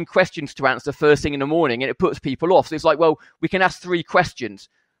 15 questions to answer first thing in the morning, and it puts people off. So it's like, well, we can ask 3 questions,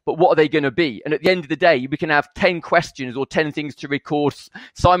 but what are they going to be? And at the end of the day, we can have 10 questions or 10 things to record.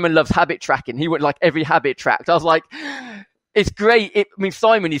 Simon loves habit tracking. He went like every habit tracked. I was like, It's great. I mean,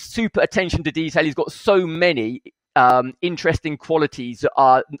 Simon is super attention to detail. He's got so many interesting qualities that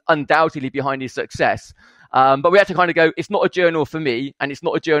are undoubtedly behind his success. But we had to kind of go, it's not a journal for me and it's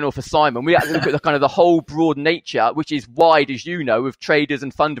not a journal for Simon. We had to look at the kind of the whole broad nature, which is wide, as you know, of traders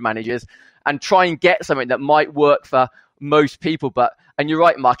and fund managers, and try and get something that might work for most people. And you're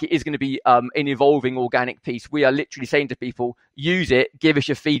right, Mark, it is going to be an evolving organic piece. We are literally saying to people, use it, give us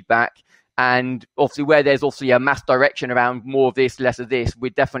your feedback. And obviously where there's also a mass direction around more of this, less of this,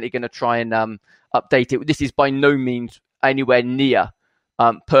 we're definitely going to try and update it. This is by no means anywhere near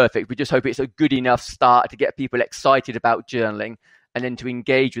perfect. We just hope it's a good enough start to get people excited about journaling, and then to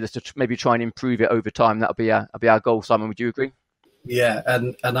engage with us to maybe try and improve it over time. That'll be our goal. Simon, would you agree? Yeah,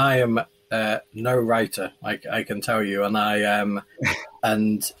 and I am no writer, I can tell you, and I am,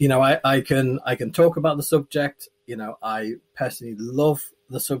 and I can talk about the subject. I personally love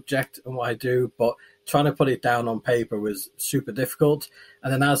the subject and what I do, but trying to put it down on paper was super difficult.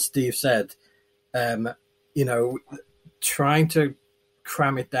 And then, as Steve said, trying to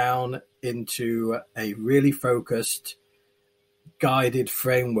cram it down into a really focused, guided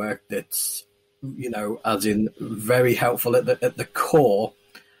framework that's, as in very helpful at the core,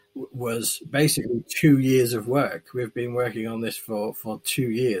 was basically 2 years of work. We've been working on this for 2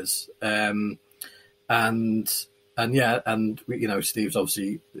 years. Steve's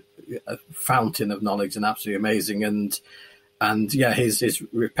obviously a fountain of knowledge and absolutely amazing. And his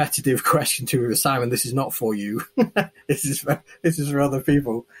repetitive question to Simon, this is not for you. this is for other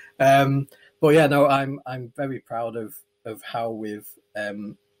people. I'm very proud of how we've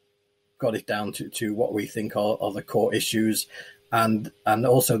got it down to what we think are the core issues, and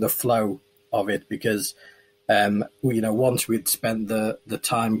also the flow of it, because once we'd spent the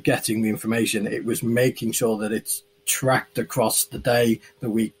time getting the information, it was making sure that it's tracked across the day, the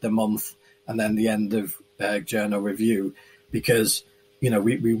week, the month, and then the end of journal review, because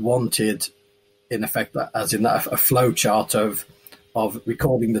we wanted, in effect, as in that, a flow chart of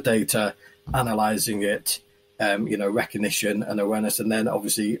recording the data, analyzing it, recognition and awareness, and then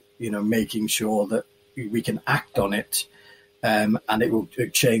obviously making sure that we can act on it, and it will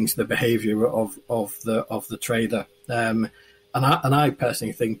change the behavior of the trader. And I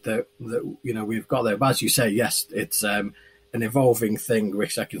personally think that we've got there. But as you say, yes, it's an evolving thing,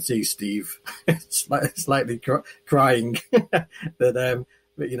 which I can see Steve slightly crying that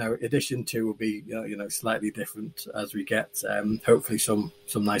edition 2 will be slightly different as we get hopefully some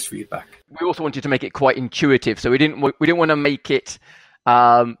nice feedback. We also wanted to make it quite intuitive, so we didn't want to make it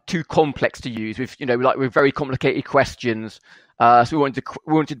too complex to use with with very complicated questions. So we wanted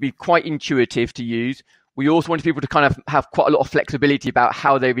to be quite intuitive to use. We also wanted people to kind of have quite a lot of flexibility about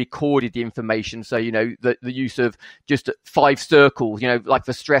how they recorded the information. So, the use of just 5 circles, like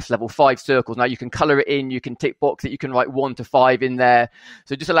for stress level, 5 circles. Now you can color it in, you can tick box it, you can write 1 to 5 in there.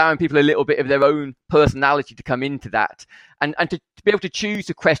 So just allowing people a little bit of their own personality to come into that, and to be able to choose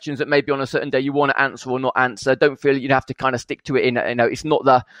the questions that maybe on a certain day you want to answer or not answer. Don't feel you have to kind of stick to it it's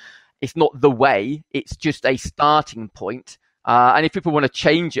not the way, it's just a starting point. And if people want to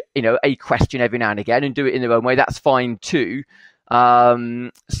change, a question every now and again and do it in their own way, that's fine too.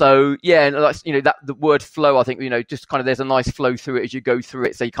 So yeah, that's, that the word flow, I think, just kind of, there's a nice flow through it as you go through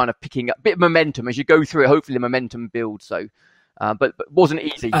it. So you're kind of picking up a bit of momentum as you go through it. Hopefully the momentum builds. So, but it wasn't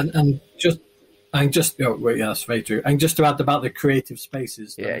easy. That's very true. And just to add about the creative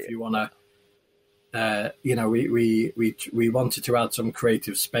spaces, if you want to, we wanted to add some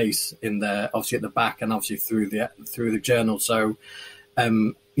creative space in there, obviously at the back and obviously through the journal. So,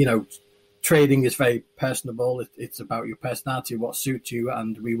 trading is very personable. It's about your personality, what suits you,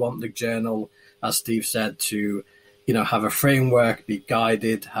 and we want the journal, as Steve said, to have a framework, be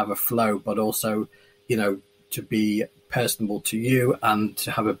guided, have a flow, but also to be personable to you and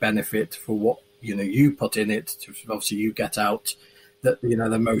to have a benefit for what you put in it. To obviously you get out that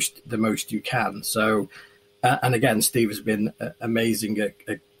the most you can. So and again, Steve has been amazing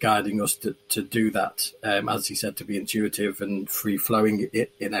at guiding us to do that, as he said, to be intuitive and free flowing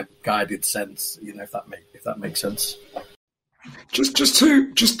it in a guided sense, if that makes sense. Just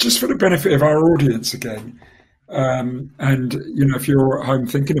for the benefit of our audience again, and if you're at home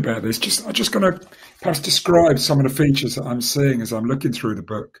thinking about this, I'm just going to perhaps describe some of the features that I'm seeing as I'm looking through the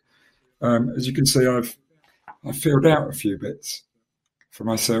book. As you can see, I've filled out a few bits for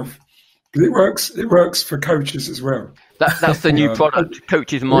myself, but it works for coaches as well. That's the new product,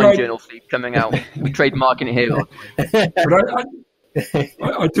 Coach's Mind Journal, Steve, coming out. We're trademarking it here. But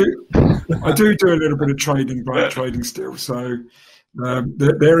I do a little bit of trading still. So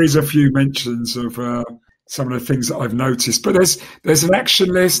there is a few mentions of some of the things that I've noticed. But there's an action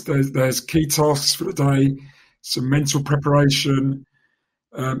list. There's key tasks for the day. some mental preparation,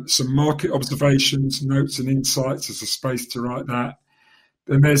 some market observations, notes and insights. There's a space to write that.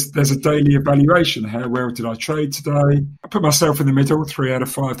 Then there's a daily evaluation. How well did I trade today? I put myself in the middle, 3 out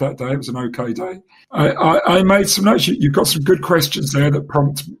of 5 that day. It was an okay day. I made some notes. You've got some good questions there that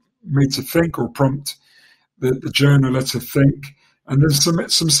prompt me to think, or prompt the journaler to think. And there's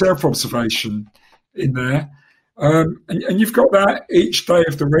some self-observation in there. And you've got that each day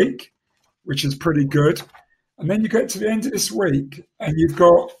of the week, which is pretty good. And then you get to the end of this week and you've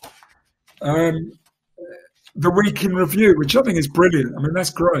got the week in review, which I think is brilliant. I mean, that's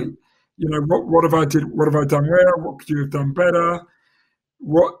great. You know, what have I done well? What could you have done better?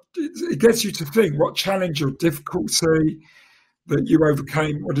 It gets you to think, what challenge or difficulty that you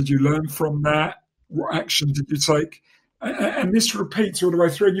overcame? What did you learn from that? What action did you take? And this repeats all the way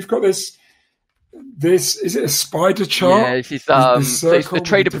through. And you've got this, is it a spider chart? Yeah, this is, so it's the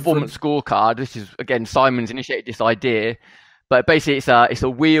trader performance scorecard. This is, again, Simon's initiated this idea. But basically, it's a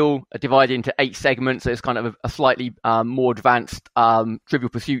wheel divided into 8 segments. So it's kind of a slightly more advanced Trivial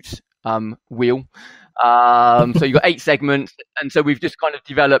Pursuits wheel. So you've got 8 segments, and so we've just kind of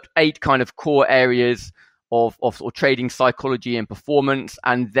developed 8 kind of core areas of sort of trading psychology and performance.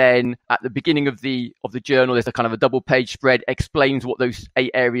 And then at the beginning of the journal, there's a kind of a double page spread, explains what those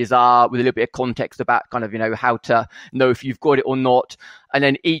 8 areas are with a little bit of context about kind of, you know, how to know if you've got it or not. And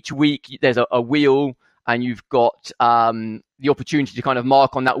then each week there's a wheel, and you've got the opportunity to kind of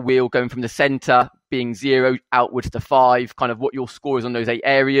mark on that wheel, going from the center being 0 outwards to 5, kind of what your score is on those 8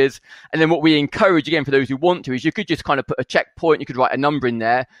 areas. And then what we encourage, again, for those who want to, is you could just kind of put a checkpoint, you could write a number in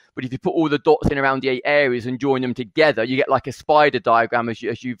there, but if you put all the dots in around the 8 areas and join them together, you get like a spider diagram as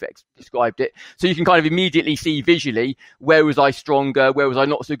you've described it. So you can kind of immediately see visually, where was I stronger, where was I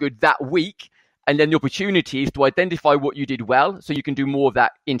not so good that week? And then the opportunity is to identify what you did well, so you can do more of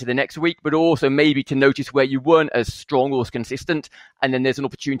that into the next week, but also maybe to notice where you weren't as strong or as consistent. And then there's an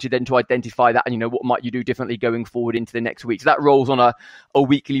opportunity then to identify that, and, you know, what might you do differently going forward into the next week. So that rolls on a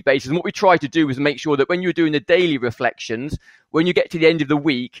weekly basis. And what we try to do is make sure that when you're doing the daily reflections, when you get to the end of the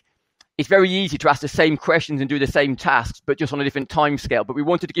week, it's very easy to ask the same questions and do the same tasks, but just on a different time scale. But we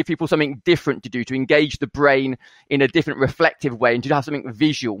wanted to give people something different to do, to engage the brain in a different reflective way, and to have something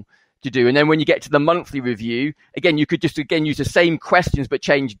visual to do. And then when you get to the monthly review, again, you could just use the same questions but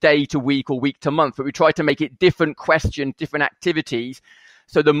change day to week or week to month. But we try to make it different questions, different activities.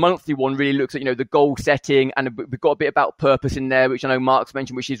 So the monthly one really looks at, you know, the goal setting, and we've got a bit about purpose in there, which I know Mark's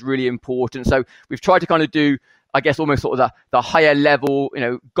mentioned, which is really important. So we've tried to kind of do, I guess, almost sort of the higher level, you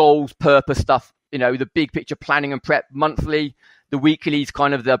know, goals, purpose stuff, you know, the big picture planning and prep monthly. The weekly is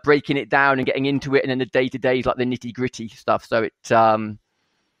kind of the breaking it down and getting into it, and then the day to day is like the nitty gritty stuff. So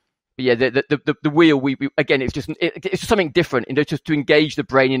yeah, the wheel, we again, it's just something different, you know, just to engage the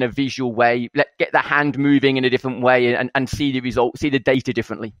brain in a visual way, get the hand moving in a different way, and see the result, see the data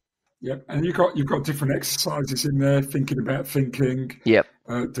differently. Yeah, and you've got different exercises in there, thinking about thinking. Yep.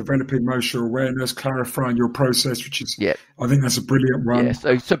 Developing emotional awareness, clarifying your process, which is, yep, I think that's a brilliant one.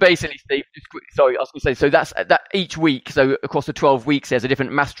 Yeah. So basically, Steve, just quickly, sorry, I was going to say, so that's that each week. So across the 12 weeks, there's a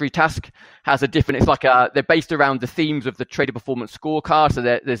different mastery task. Has a different. It's like they're based around the themes of the trader performance scorecard. So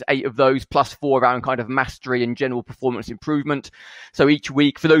there's 8 of those plus 4 around kind of mastery and general performance improvement. So each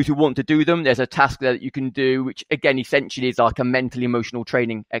week, for those who want to do them, there's a task there that you can do, which again essentially is like a mental emotional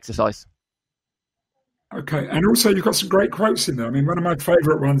training exercise. Okay, and also you've got some great quotes in there. I mean, one of my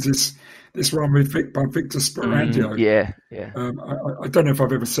favourite ones is this one by Victor Sperandio. Yeah. I don't know if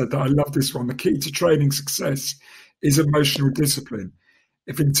I've ever said that. I love this one. The key to trading success is emotional discipline.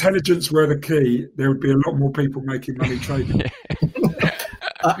 If intelligence were the key, there would be a lot more people making money trading.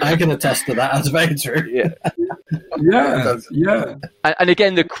 I can attest to that. That's very true. Yeah. And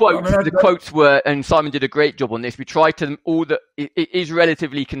again, the quotes were, and Simon did a great job on this. We tried to it is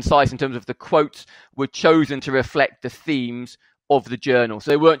relatively concise in terms of the quotes were chosen to reflect the themes of the journal. So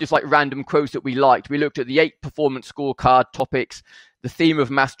they weren't just like random quotes that we liked. We looked at the 8 performance scorecard topics, the theme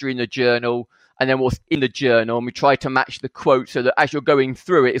of mastery in the journal, and then what's in the journal, and we try to match the quote so that as you're going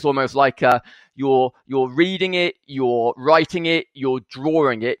through it, it's almost like you're reading it, you're writing it, you're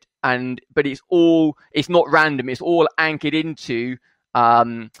drawing it, but it's not random. It's all anchored into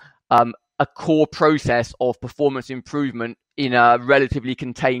a core process of performance improvement in a relatively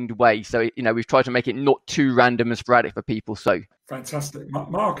contained way. So, you know, we've tried to make it not too random and sporadic for people. So fantastic,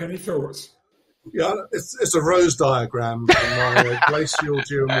 Mark. Any thoughts? Yeah, it's a rose diagram from my glacial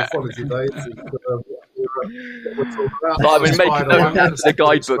geomorphology days. I've been making note of the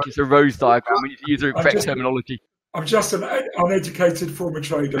guidebook. It's a rose diagram. We need to use the correct terminology. I'm just an uneducated former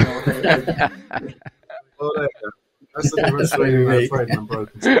trader, Mark. Well, there you go. That's the difference between trading and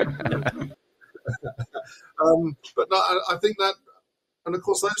broken. But no, I think that, and of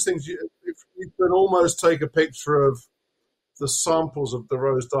course, those things, if you can almost take a picture of the samples of the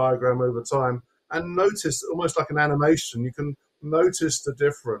Rose diagram over time and notice, almost like an animation, you can notice the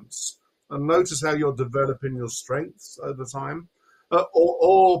difference and notice how you're developing your strengths over time,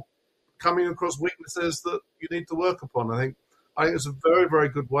 or coming across weaknesses that you need to work upon. I think it's a very, very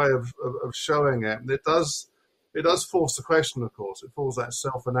good way of showing it. And it does force the question, of course. It forces that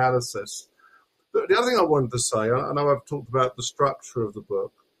self-analysis. But the other thing I wanted to say, I know I've talked about the structure of the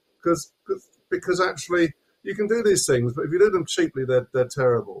book, because actually you can do these things, but if you do them cheaply, they're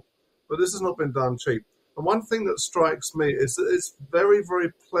terrible. But this has not been done cheap. And one thing that strikes me is that it's very,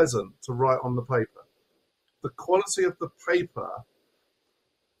 very pleasant to write on the paper. The quality of the paper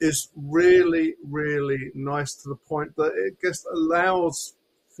is really, really nice, to the point that it just allows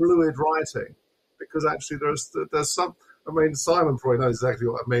fluid writing, because actually there's some, I mean, Simon probably knows exactly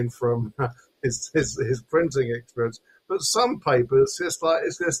what I mean from his printing experience, but some papers, it's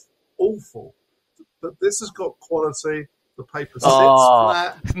just awful. But this has got quality. The paper sits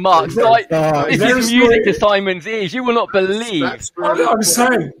flat. Mark, this is music to Simon's ears. You will not believe. I'm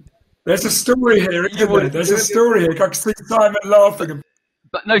saying, there's a story here, isn't there? There's a story here. I can see Simon laughing.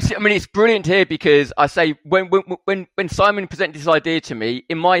 But no, I mean, it's brilliant here, because I say when Simon presented this idea to me,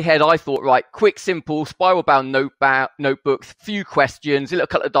 in my head I thought, right, quick, simple, spiral-bound notebooks, few questions, a little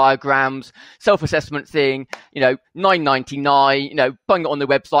couple of diagrams, self-assessment thing, $9.99, bung it on the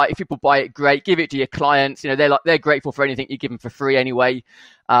website. If people buy it, great. Give it to your clients. They're grateful for anything you give them for free anyway.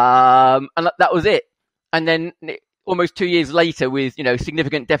 And that was it. And then almost 2 years later, with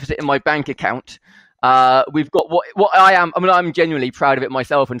significant deficit in my bank account, we've got what I am. I mean, I'm genuinely proud of it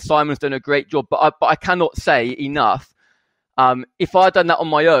myself, and Simon's done a great job. But I cannot say enough. If I'd done that on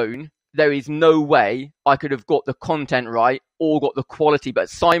my own, there is no way I could have got the content right or got the quality.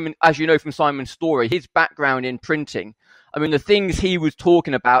 But Simon, as you know from Simon's story, his background in printing, I mean, the things he was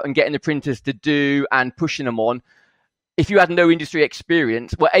talking about and getting the printers to do and pushing them on. If you had no industry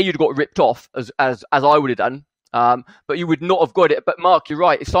experience, well, you'd have got ripped off as I would have done. But you would not have got it. But Mark, you're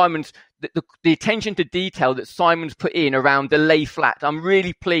right. Simon's the attention to detail that Simon's put in around the lay flat. I'm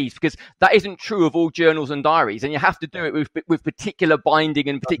really pleased, because that isn't true of all journals and diaries, and you have to do it with particular binding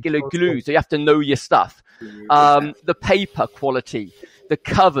and particular glue. So you have to know your stuff. The paper quality, the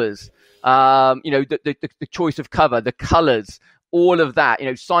covers, the choice of cover, the colours, all of that.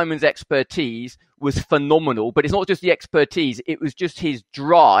 Simon's expertise was phenomenal, but it's not just the expertise. It was just his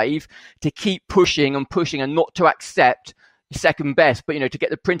drive to keep pushing and pushing, and not to accept second best, but to get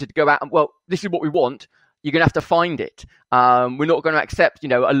the printer to go out and, well, this is what we want. You're going to have to find it. We're not going to accept, a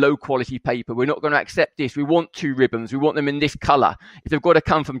low quality paper. We're not going to accept this. We want 2 ribbons. We want them in this color. If they've got to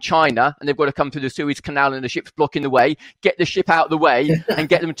come from China and they've got to come through the Suez Canal and the ship's blocking the way, get the ship out of the way and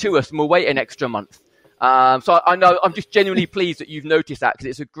get them to us, and we'll wait an extra month. So I know I'm just genuinely pleased that you've noticed that,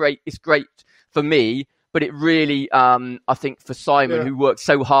 because it's great for me, but it really, I think for Simon, who worked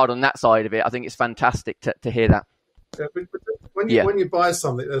so hard on that side of it, I think it's fantastic to hear that. Yeah, but when you buy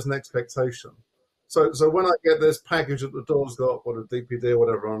something, there's an expectation. So when I get this package at the door's got a DPD or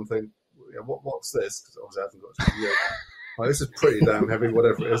whatever, I'm thinking, what's this? Because obviously I haven't got a studio. Oh, this is pretty damn heavy,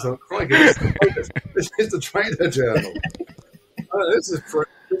 whatever it is. I'm crikey, this is the Trader Journal. This is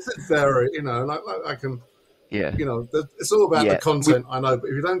very, I can. Yeah. It's all about the content, I know, but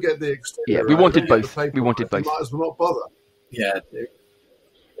if you don't get the exterior, we wanted both. We wanted both. You might as well not bother. Yeah.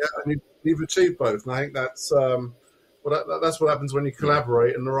 And you've achieved both, and I think that's. That's what happens when you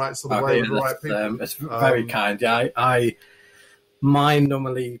collaborate in the right sort of way with the right people. It's very kind. Yeah, mine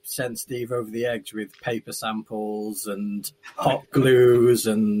normally send Steve over the edge with paper samples and hot glues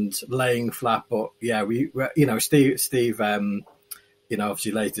and laying flat. But yeah, Steve,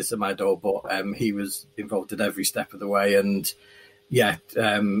 obviously laid this at my door, but he was involved at every step of the way. And yeah,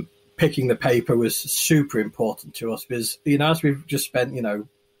 picking the paper was super important to us, because as we've just spent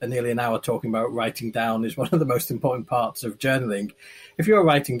nearly an hour talking about writing down is one of the most important parts of journaling. If you're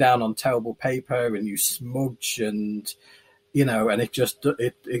writing down on terrible paper and you smudge and and it just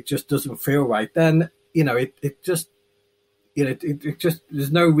doesn't feel right, then it just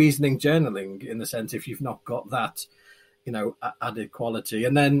there's no reasoning journaling, in the sense if you've not got that added quality.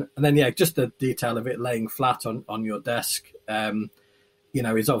 And then just the detail of it laying flat on your desk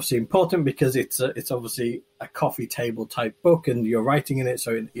is obviously important, because it's obviously a coffee table type book and you're writing in it,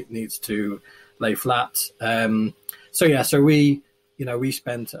 so it needs to lay flat. So we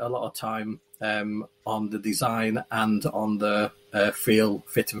spent a lot of time on the design and on the feel,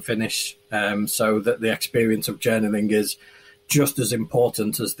 fit and finish, so that the experience of journaling is just as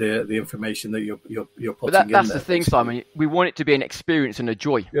important as the information that you're putting in there. That's the thing, Simon. We want it to be an experience and a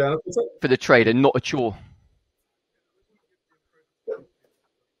joy for the trader, not a chore.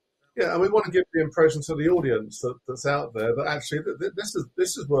 Yeah, and we want to give the impression to the audience that's out there that actually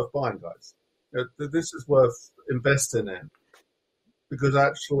this is worth buying, guys. This is worth investing in, because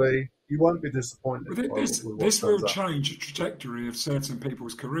actually you won't be disappointed. This will change the trajectory of certain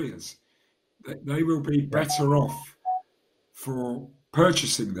people's careers. They will be better off for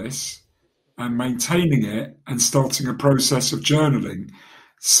purchasing this and maintaining it and starting a process of journaling.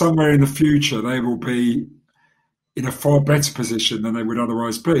 Somewhere in the future, they will be in a far better position than they would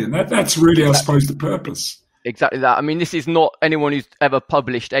otherwise be. And that's really, I suppose, the purpose. Exactly that. I mean, this is not anyone who's ever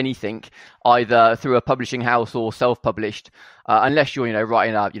published anything, either through a publishing house or self-published, unless you're,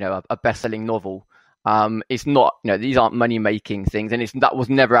 writing a best-selling novel. It's not, these aren't money-making things, and that was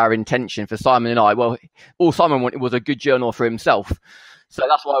never our intention for Simon and I. Well, all Simon wanted was a good journal for himself. So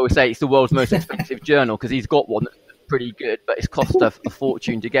that's why I would say it's the world's most expensive journal, because he's got one that's pretty good, but it's cost a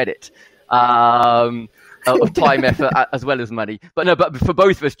fortune to get it. Of time, effort, as well as money. But for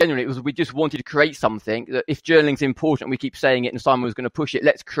both of us, generally, we just wanted to create something that, if journaling's important, we keep saying it, and Simon was going to push it,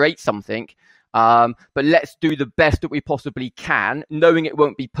 let's create something. But let's do the best that we possibly can, knowing it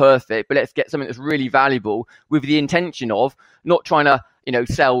won't be perfect, but let's get something that's really valuable, with the intention of not trying to,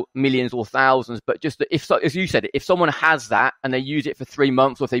 sell millions or thousands, but just that if, as you said, if someone has that and they use it for 3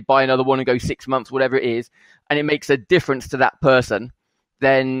 months, or if they buy another one and go 6 months, whatever it is, and it makes a difference to that person,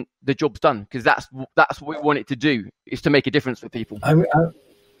 then the job's done, because that's what we want it to do, is to make a difference for people.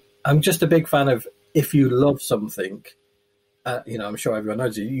 I'm just a big fan of, if you love something, I'm sure everyone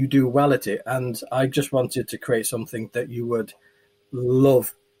knows it, you do well at it. And I just wanted to create something that you would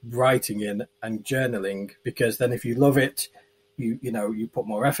love writing in and journaling, because then if you love it, you put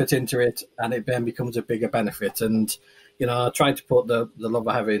more effort into it, and it then becomes a bigger benefit. And, I try to put the love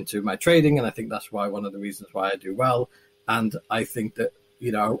I have into my trading, and I think that's one of the reasons why I do well. And I think that,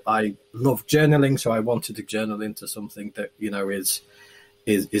 I love journaling, so I wanted to journal into something that,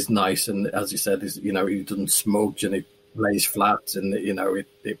 is nice. And as you said, it doesn't smudge and it lays flat, and,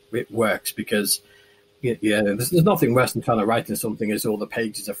 it works, because, there's nothing worse than trying to write in something as all the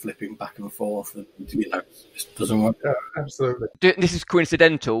pages are flipping back and forth, and, it just doesn't work. Yeah, absolutely. This is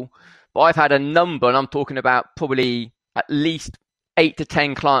coincidental, but I've had a number, and I'm talking about probably at least 8 to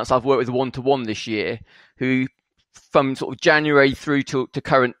 10 clients I've worked with one-to-one this year, who, from sort of January through to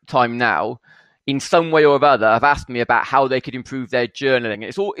current time now, in some way or other, have asked me about how they could improve their journaling. And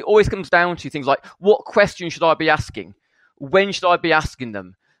it always comes down to things like, what questions should I be asking? When should I be asking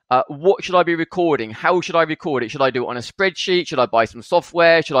them? What should I be recording? How should I record it? Should I do it on a spreadsheet? Should I buy some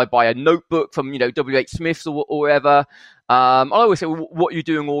software? Should I buy a notebook from, W.H. Smith's or wherever? I always say, well, what are you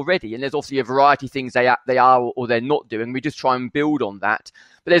doing already? And there's obviously a variety of things they are or they're not doing. We just try and build on that.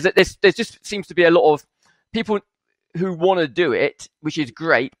 But there's just seems to be a lot of people who want to do it, which is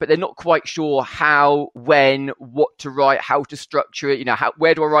great, but they're not quite sure how, when, what to write, how to structure it.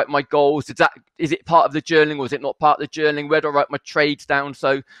 Where do I write my goals? Is it part of the journaling, or is it not part of the journaling? Where do I write my trades down?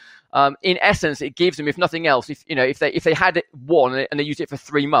 So, in essence, it gives them, if nothing else, if they had one and they use it for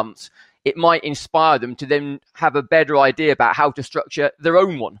 3 months, it might inspire them to then have a better idea about how to structure their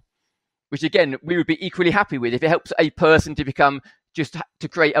own one, which again, we would be equally happy with. If it helps a person to become, just to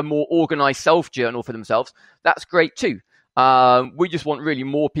create a more organized self-journal for themselves, that's great too. We just want really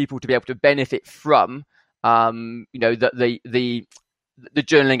more people to be able to benefit from, the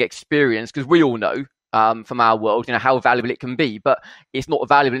journaling experience, because we all know from our world, how valuable it can be, but it's not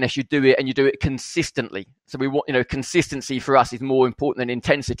valuable unless you do it, and you do it consistently. So we want, consistency for us is more important than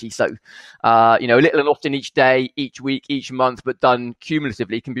intensity. So, a little and often each day, each week, each month, but done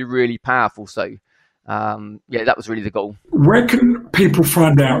cumulatively can be really powerful. So, that was really the goal. Where can people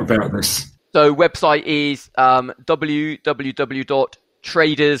find out about this? So website is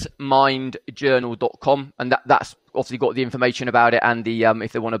www.tradersmindjournal.com, and that's obviously got the information about it, and the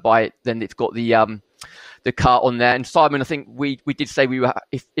if they want to buy it, then it's got the cart on there. And Simon, I think we did say we were,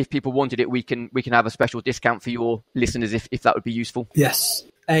 if people wanted it, we can have a special discount for your listeners if that would be useful. Yes,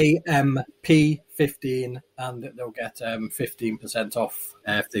 AMP15, and they'll get 15% off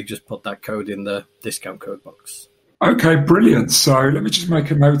if they just put that code in the discount code box. Okay, brilliant. So let me just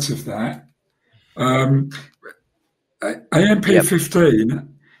make a note of that. AMP15,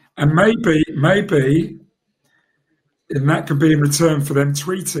 and maybe, and that could be in return for them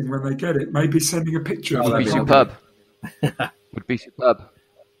tweeting when they get it, maybe sending a picture of it. Would be superb. Would be superb.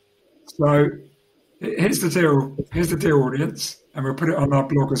 So here's the deal, audience, and we'll put it on our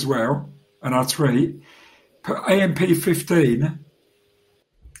blog as well, and our tweet. Put AMP15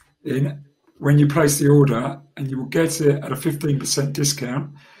 in when you place the order, and you will get it at a 15%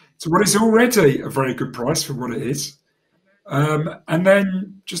 discount to what is already a very good price for what it is. And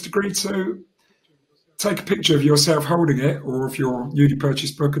then just agree to take a picture of yourself holding it or of your newly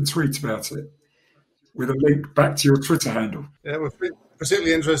purchased book and tweet about it with a link back to your Twitter handle. Yeah, we're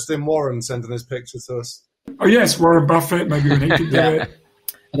particularly interested in Warren sending his picture to us. Oh, yes, Warren Buffett, maybe when he can do it.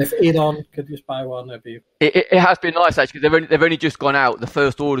 And if Elon could just buy one, it has been nice, actually, because they've only just gone out. The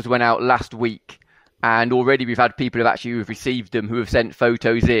first orders went out last week. And already we've had people who've received them, who have sent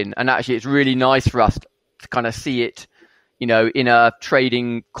photos in. And actually, it's really nice for us to kind of see it, in a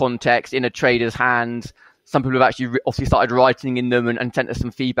trading context, in a trader's hands. Some people have actually obviously started writing in them and sent us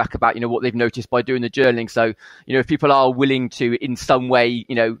some feedback about, what they've noticed by doing the journaling. So, if people are willing to, in some way,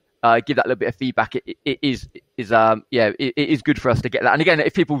 give that little bit of feedback, it is good for us to get that. And again,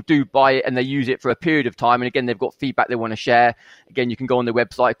 if people do buy it and they use it for a period of time, and again, they've got feedback they want to share, again, you can go on the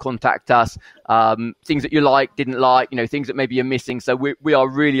website, contact us, things that you didn't like, things that maybe you're missing. So we are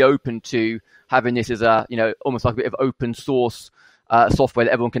really open to having this as a, almost like a bit of open source software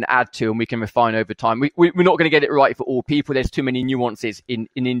that everyone can add to and we can refine over time. We're not going to get it right for all people. There's too many nuances in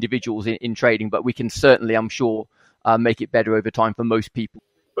individuals in trading, but we can certainly, I'm sure, make it better over time for most people.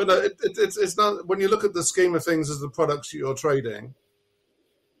 But no, it's not, when you look at the scheme of things as the products you're trading,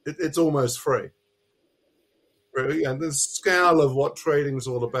 it's almost free. Really. And the scale of what trading is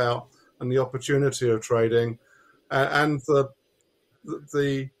all about and the opportunity of trading and the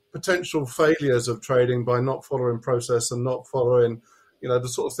potential failures of trading by not following process and not following, the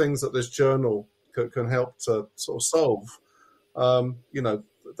sort of things that this journal can help to sort of solve,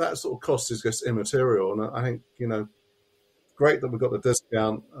 that sort of cost is just immaterial. And I think, great that we've got the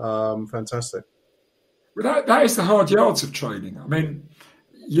discount. Fantastic. Well, that is the hard yards of trading. I mean,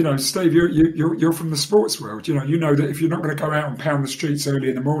 Steve, you're from the sports world. You know that if you're not going to go out and pound the streets early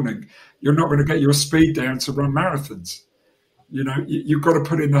in the morning, you're not going to get your speed down to run marathons. You've got to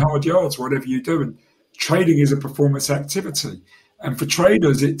put in the hard yards, whatever you do. And trading is a performance activity. And for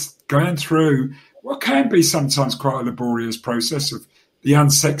traders, it's going through what can be sometimes quite a laborious process of the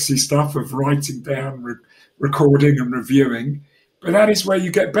unsexy stuff of writing down, recording and reviewing, but that is where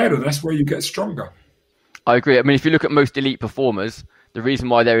you get better. That's where you get stronger. I agree. I mean, if you look at most elite performers, the reason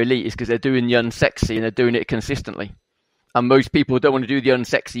why they're elite is because they're doing the unsexy and they're doing it consistently. And most people don't want to do the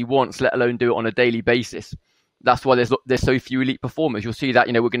unsexy once, let alone do it on a daily basis. That's why there's so few elite performers. You'll see that,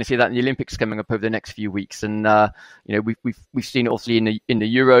 we're going to see that in the Olympics coming up over the next few weeks. And, we've seen it obviously in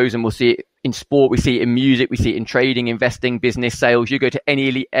the Euros, and we'll see it in sport. We see it in music. We see it in trading, investing, business, sales. You go to any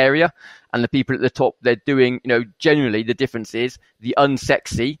elite area and the people at the top, they're doing, generally the difference is the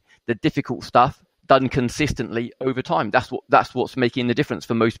unsexy, the difficult stuff done consistently over time. That's what's making the difference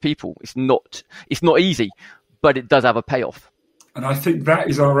for most people. It's not easy, but it does have a payoff. And I think that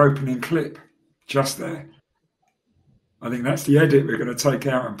is our opening clip just there. I think that's the edit we're going to take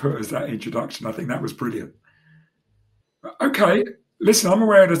out and put as that introduction. I think that was brilliant. Okay, listen, I'm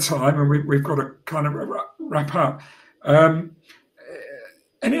aware of the time and we've got to kind of wrap up.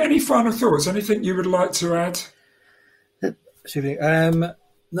 Any final thoughts? Anything you would like to add?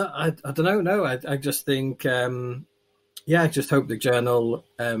 No, I don't know. No, I just think, I just hope the journal,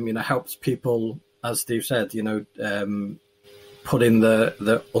 helps people, as Steve said, put in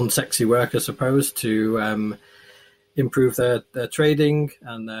the unsexy work, I suppose, to improve their trading.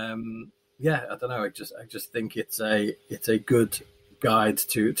 And I don't know. I just think it's a good guide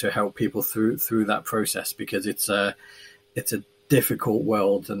to help people through that process, because it's a difficult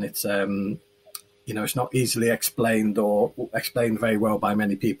world, and it's it's not easily explained or explained very well by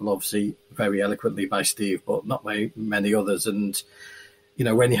many people. Obviously, very eloquently by Steve, but not by many others. And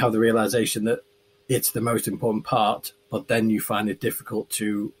when you have the realization that it's the most important part, but then you find it difficult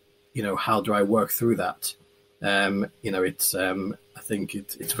to, how do I work through that? It's I think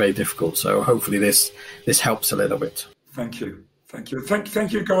it's very difficult. So hopefully this helps a little bit. Thank you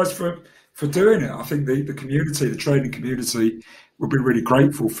guys for doing it. I think the community, the trading community, will be really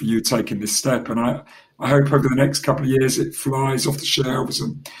grateful for you taking this step. And I hope over the next couple of years it flies off the shelves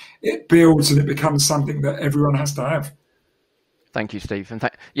and it builds and it becomes something that everyone has to have. Thank you, Steve. And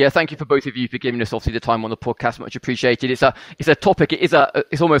thank you for both of you for giving us obviously the time on the podcast. Much appreciated. It's a topic.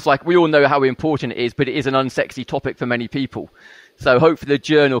 It's almost like we all know how important it is, but it is an unsexy topic for many people. So hopefully the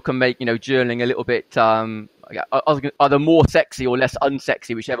journal can make journaling a little bit either more sexy or less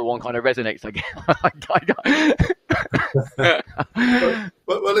unsexy, whichever one kind of resonates.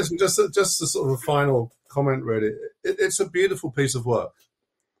 But listen, just a sort of a final comment, really. It's a beautiful piece of work,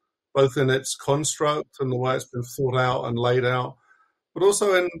 both in its construct and the way it's been thought out and laid out, but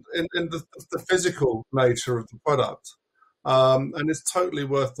also in the physical nature of the product. And it's totally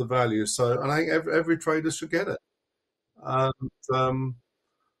worth the value. So, and I think every trader should get it. And,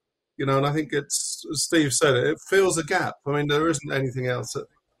 and I think it's, as Steve said, it fills a gap. I mean, there isn't anything else that,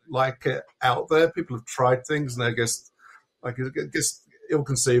 like it out there. People have tried things, and I guess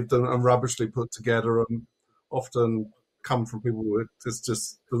ill-conceived and rubbishly put together, and often come from people with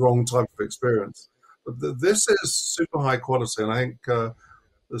just the wrong type of experience. But this is super high quality, and I think,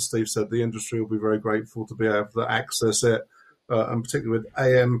 as Steve said, the industry will be very grateful to be able to access it, and particularly with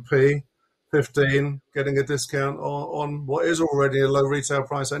AMP 15 getting a discount on what is already a low retail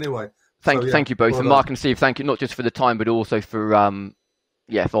price anyway. Thank you both, and Mark and Steve, thank you not just for the time, but also for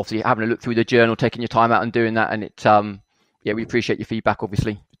for obviously having a look through the journal, taking your time out and doing that, and we appreciate your feedback,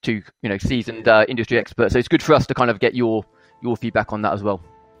 obviously, to seasoned industry experts. So it's good for us to kind of get your feedback on that as well.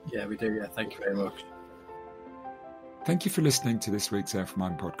 Yeah, we do. Yeah, thank you very much. Thank you for listening to this week's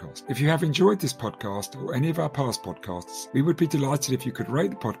AlphaMind podcast. If you have enjoyed this podcast or any of our past podcasts, we would be delighted if you could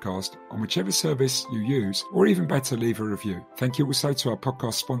rate the podcast on whichever service you use, or even better, leave a review. Thank you also to our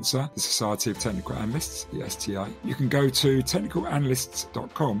podcast sponsor, the Society of Technical Analysts, the STA. You can go to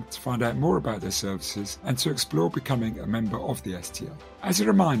technicalanalysts.com to find out more about their services and to explore becoming a member of the STA. As a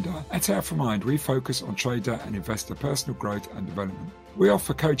reminder, at AlphaMind, we focus on trader and investor personal growth and development. We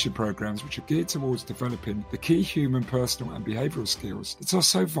offer coaching programs which are geared towards developing the key human, personal and behavioural skills that are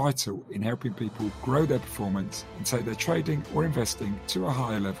so vital in helping people grow their performance and take their trading or investing to a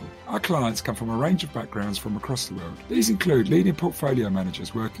higher level. Our clients come from a range of backgrounds from across the world. These include leading portfolio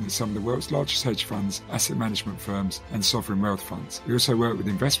managers working at some of the world's largest hedge funds, asset management firms and sovereign wealth funds. We also work with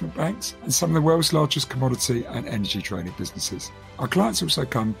investment banks and some of the world's largest commodity and energy trading businesses. Our clients also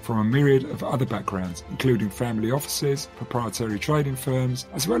come from a myriad of other backgrounds, including family offices, proprietary trading firms,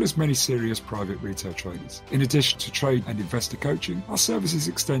 as well as many serious private retail traders. In addition to trade and investor coaching, our services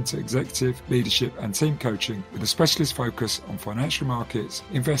extend to executive, leadership and team coaching with a specialist focus on financial markets,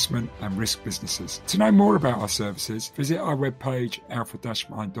 investment and risk businesses. To know more about our services, visit our webpage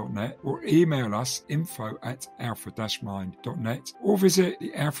alpha-mind.net or email us info@alpha-mind.net or visit the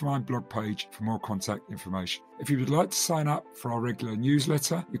AlphaMind blog page for more contact information. If you would like to sign up for our regular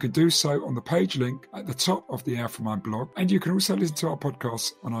newsletter, you can do so on the page link at the top of the AlphaMind blog, and you can also listen to our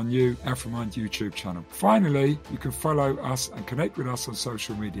podcasts on our new AlphaMind YouTube channel. Finally, you can follow us and connect with us on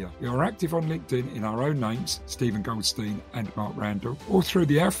social media. We are active on LinkedIn in our own names, Stephen Goldstein and Mark Randall, or through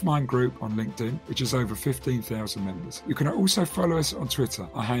the AlphaMind group on LinkedIn, which has over 15,000 members. You can also follow us on Twitter.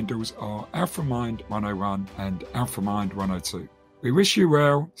 Our handles are AlphaMind101 and AlphaMind102. We wish you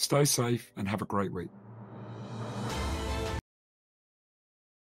well, stay safe, and have a great week.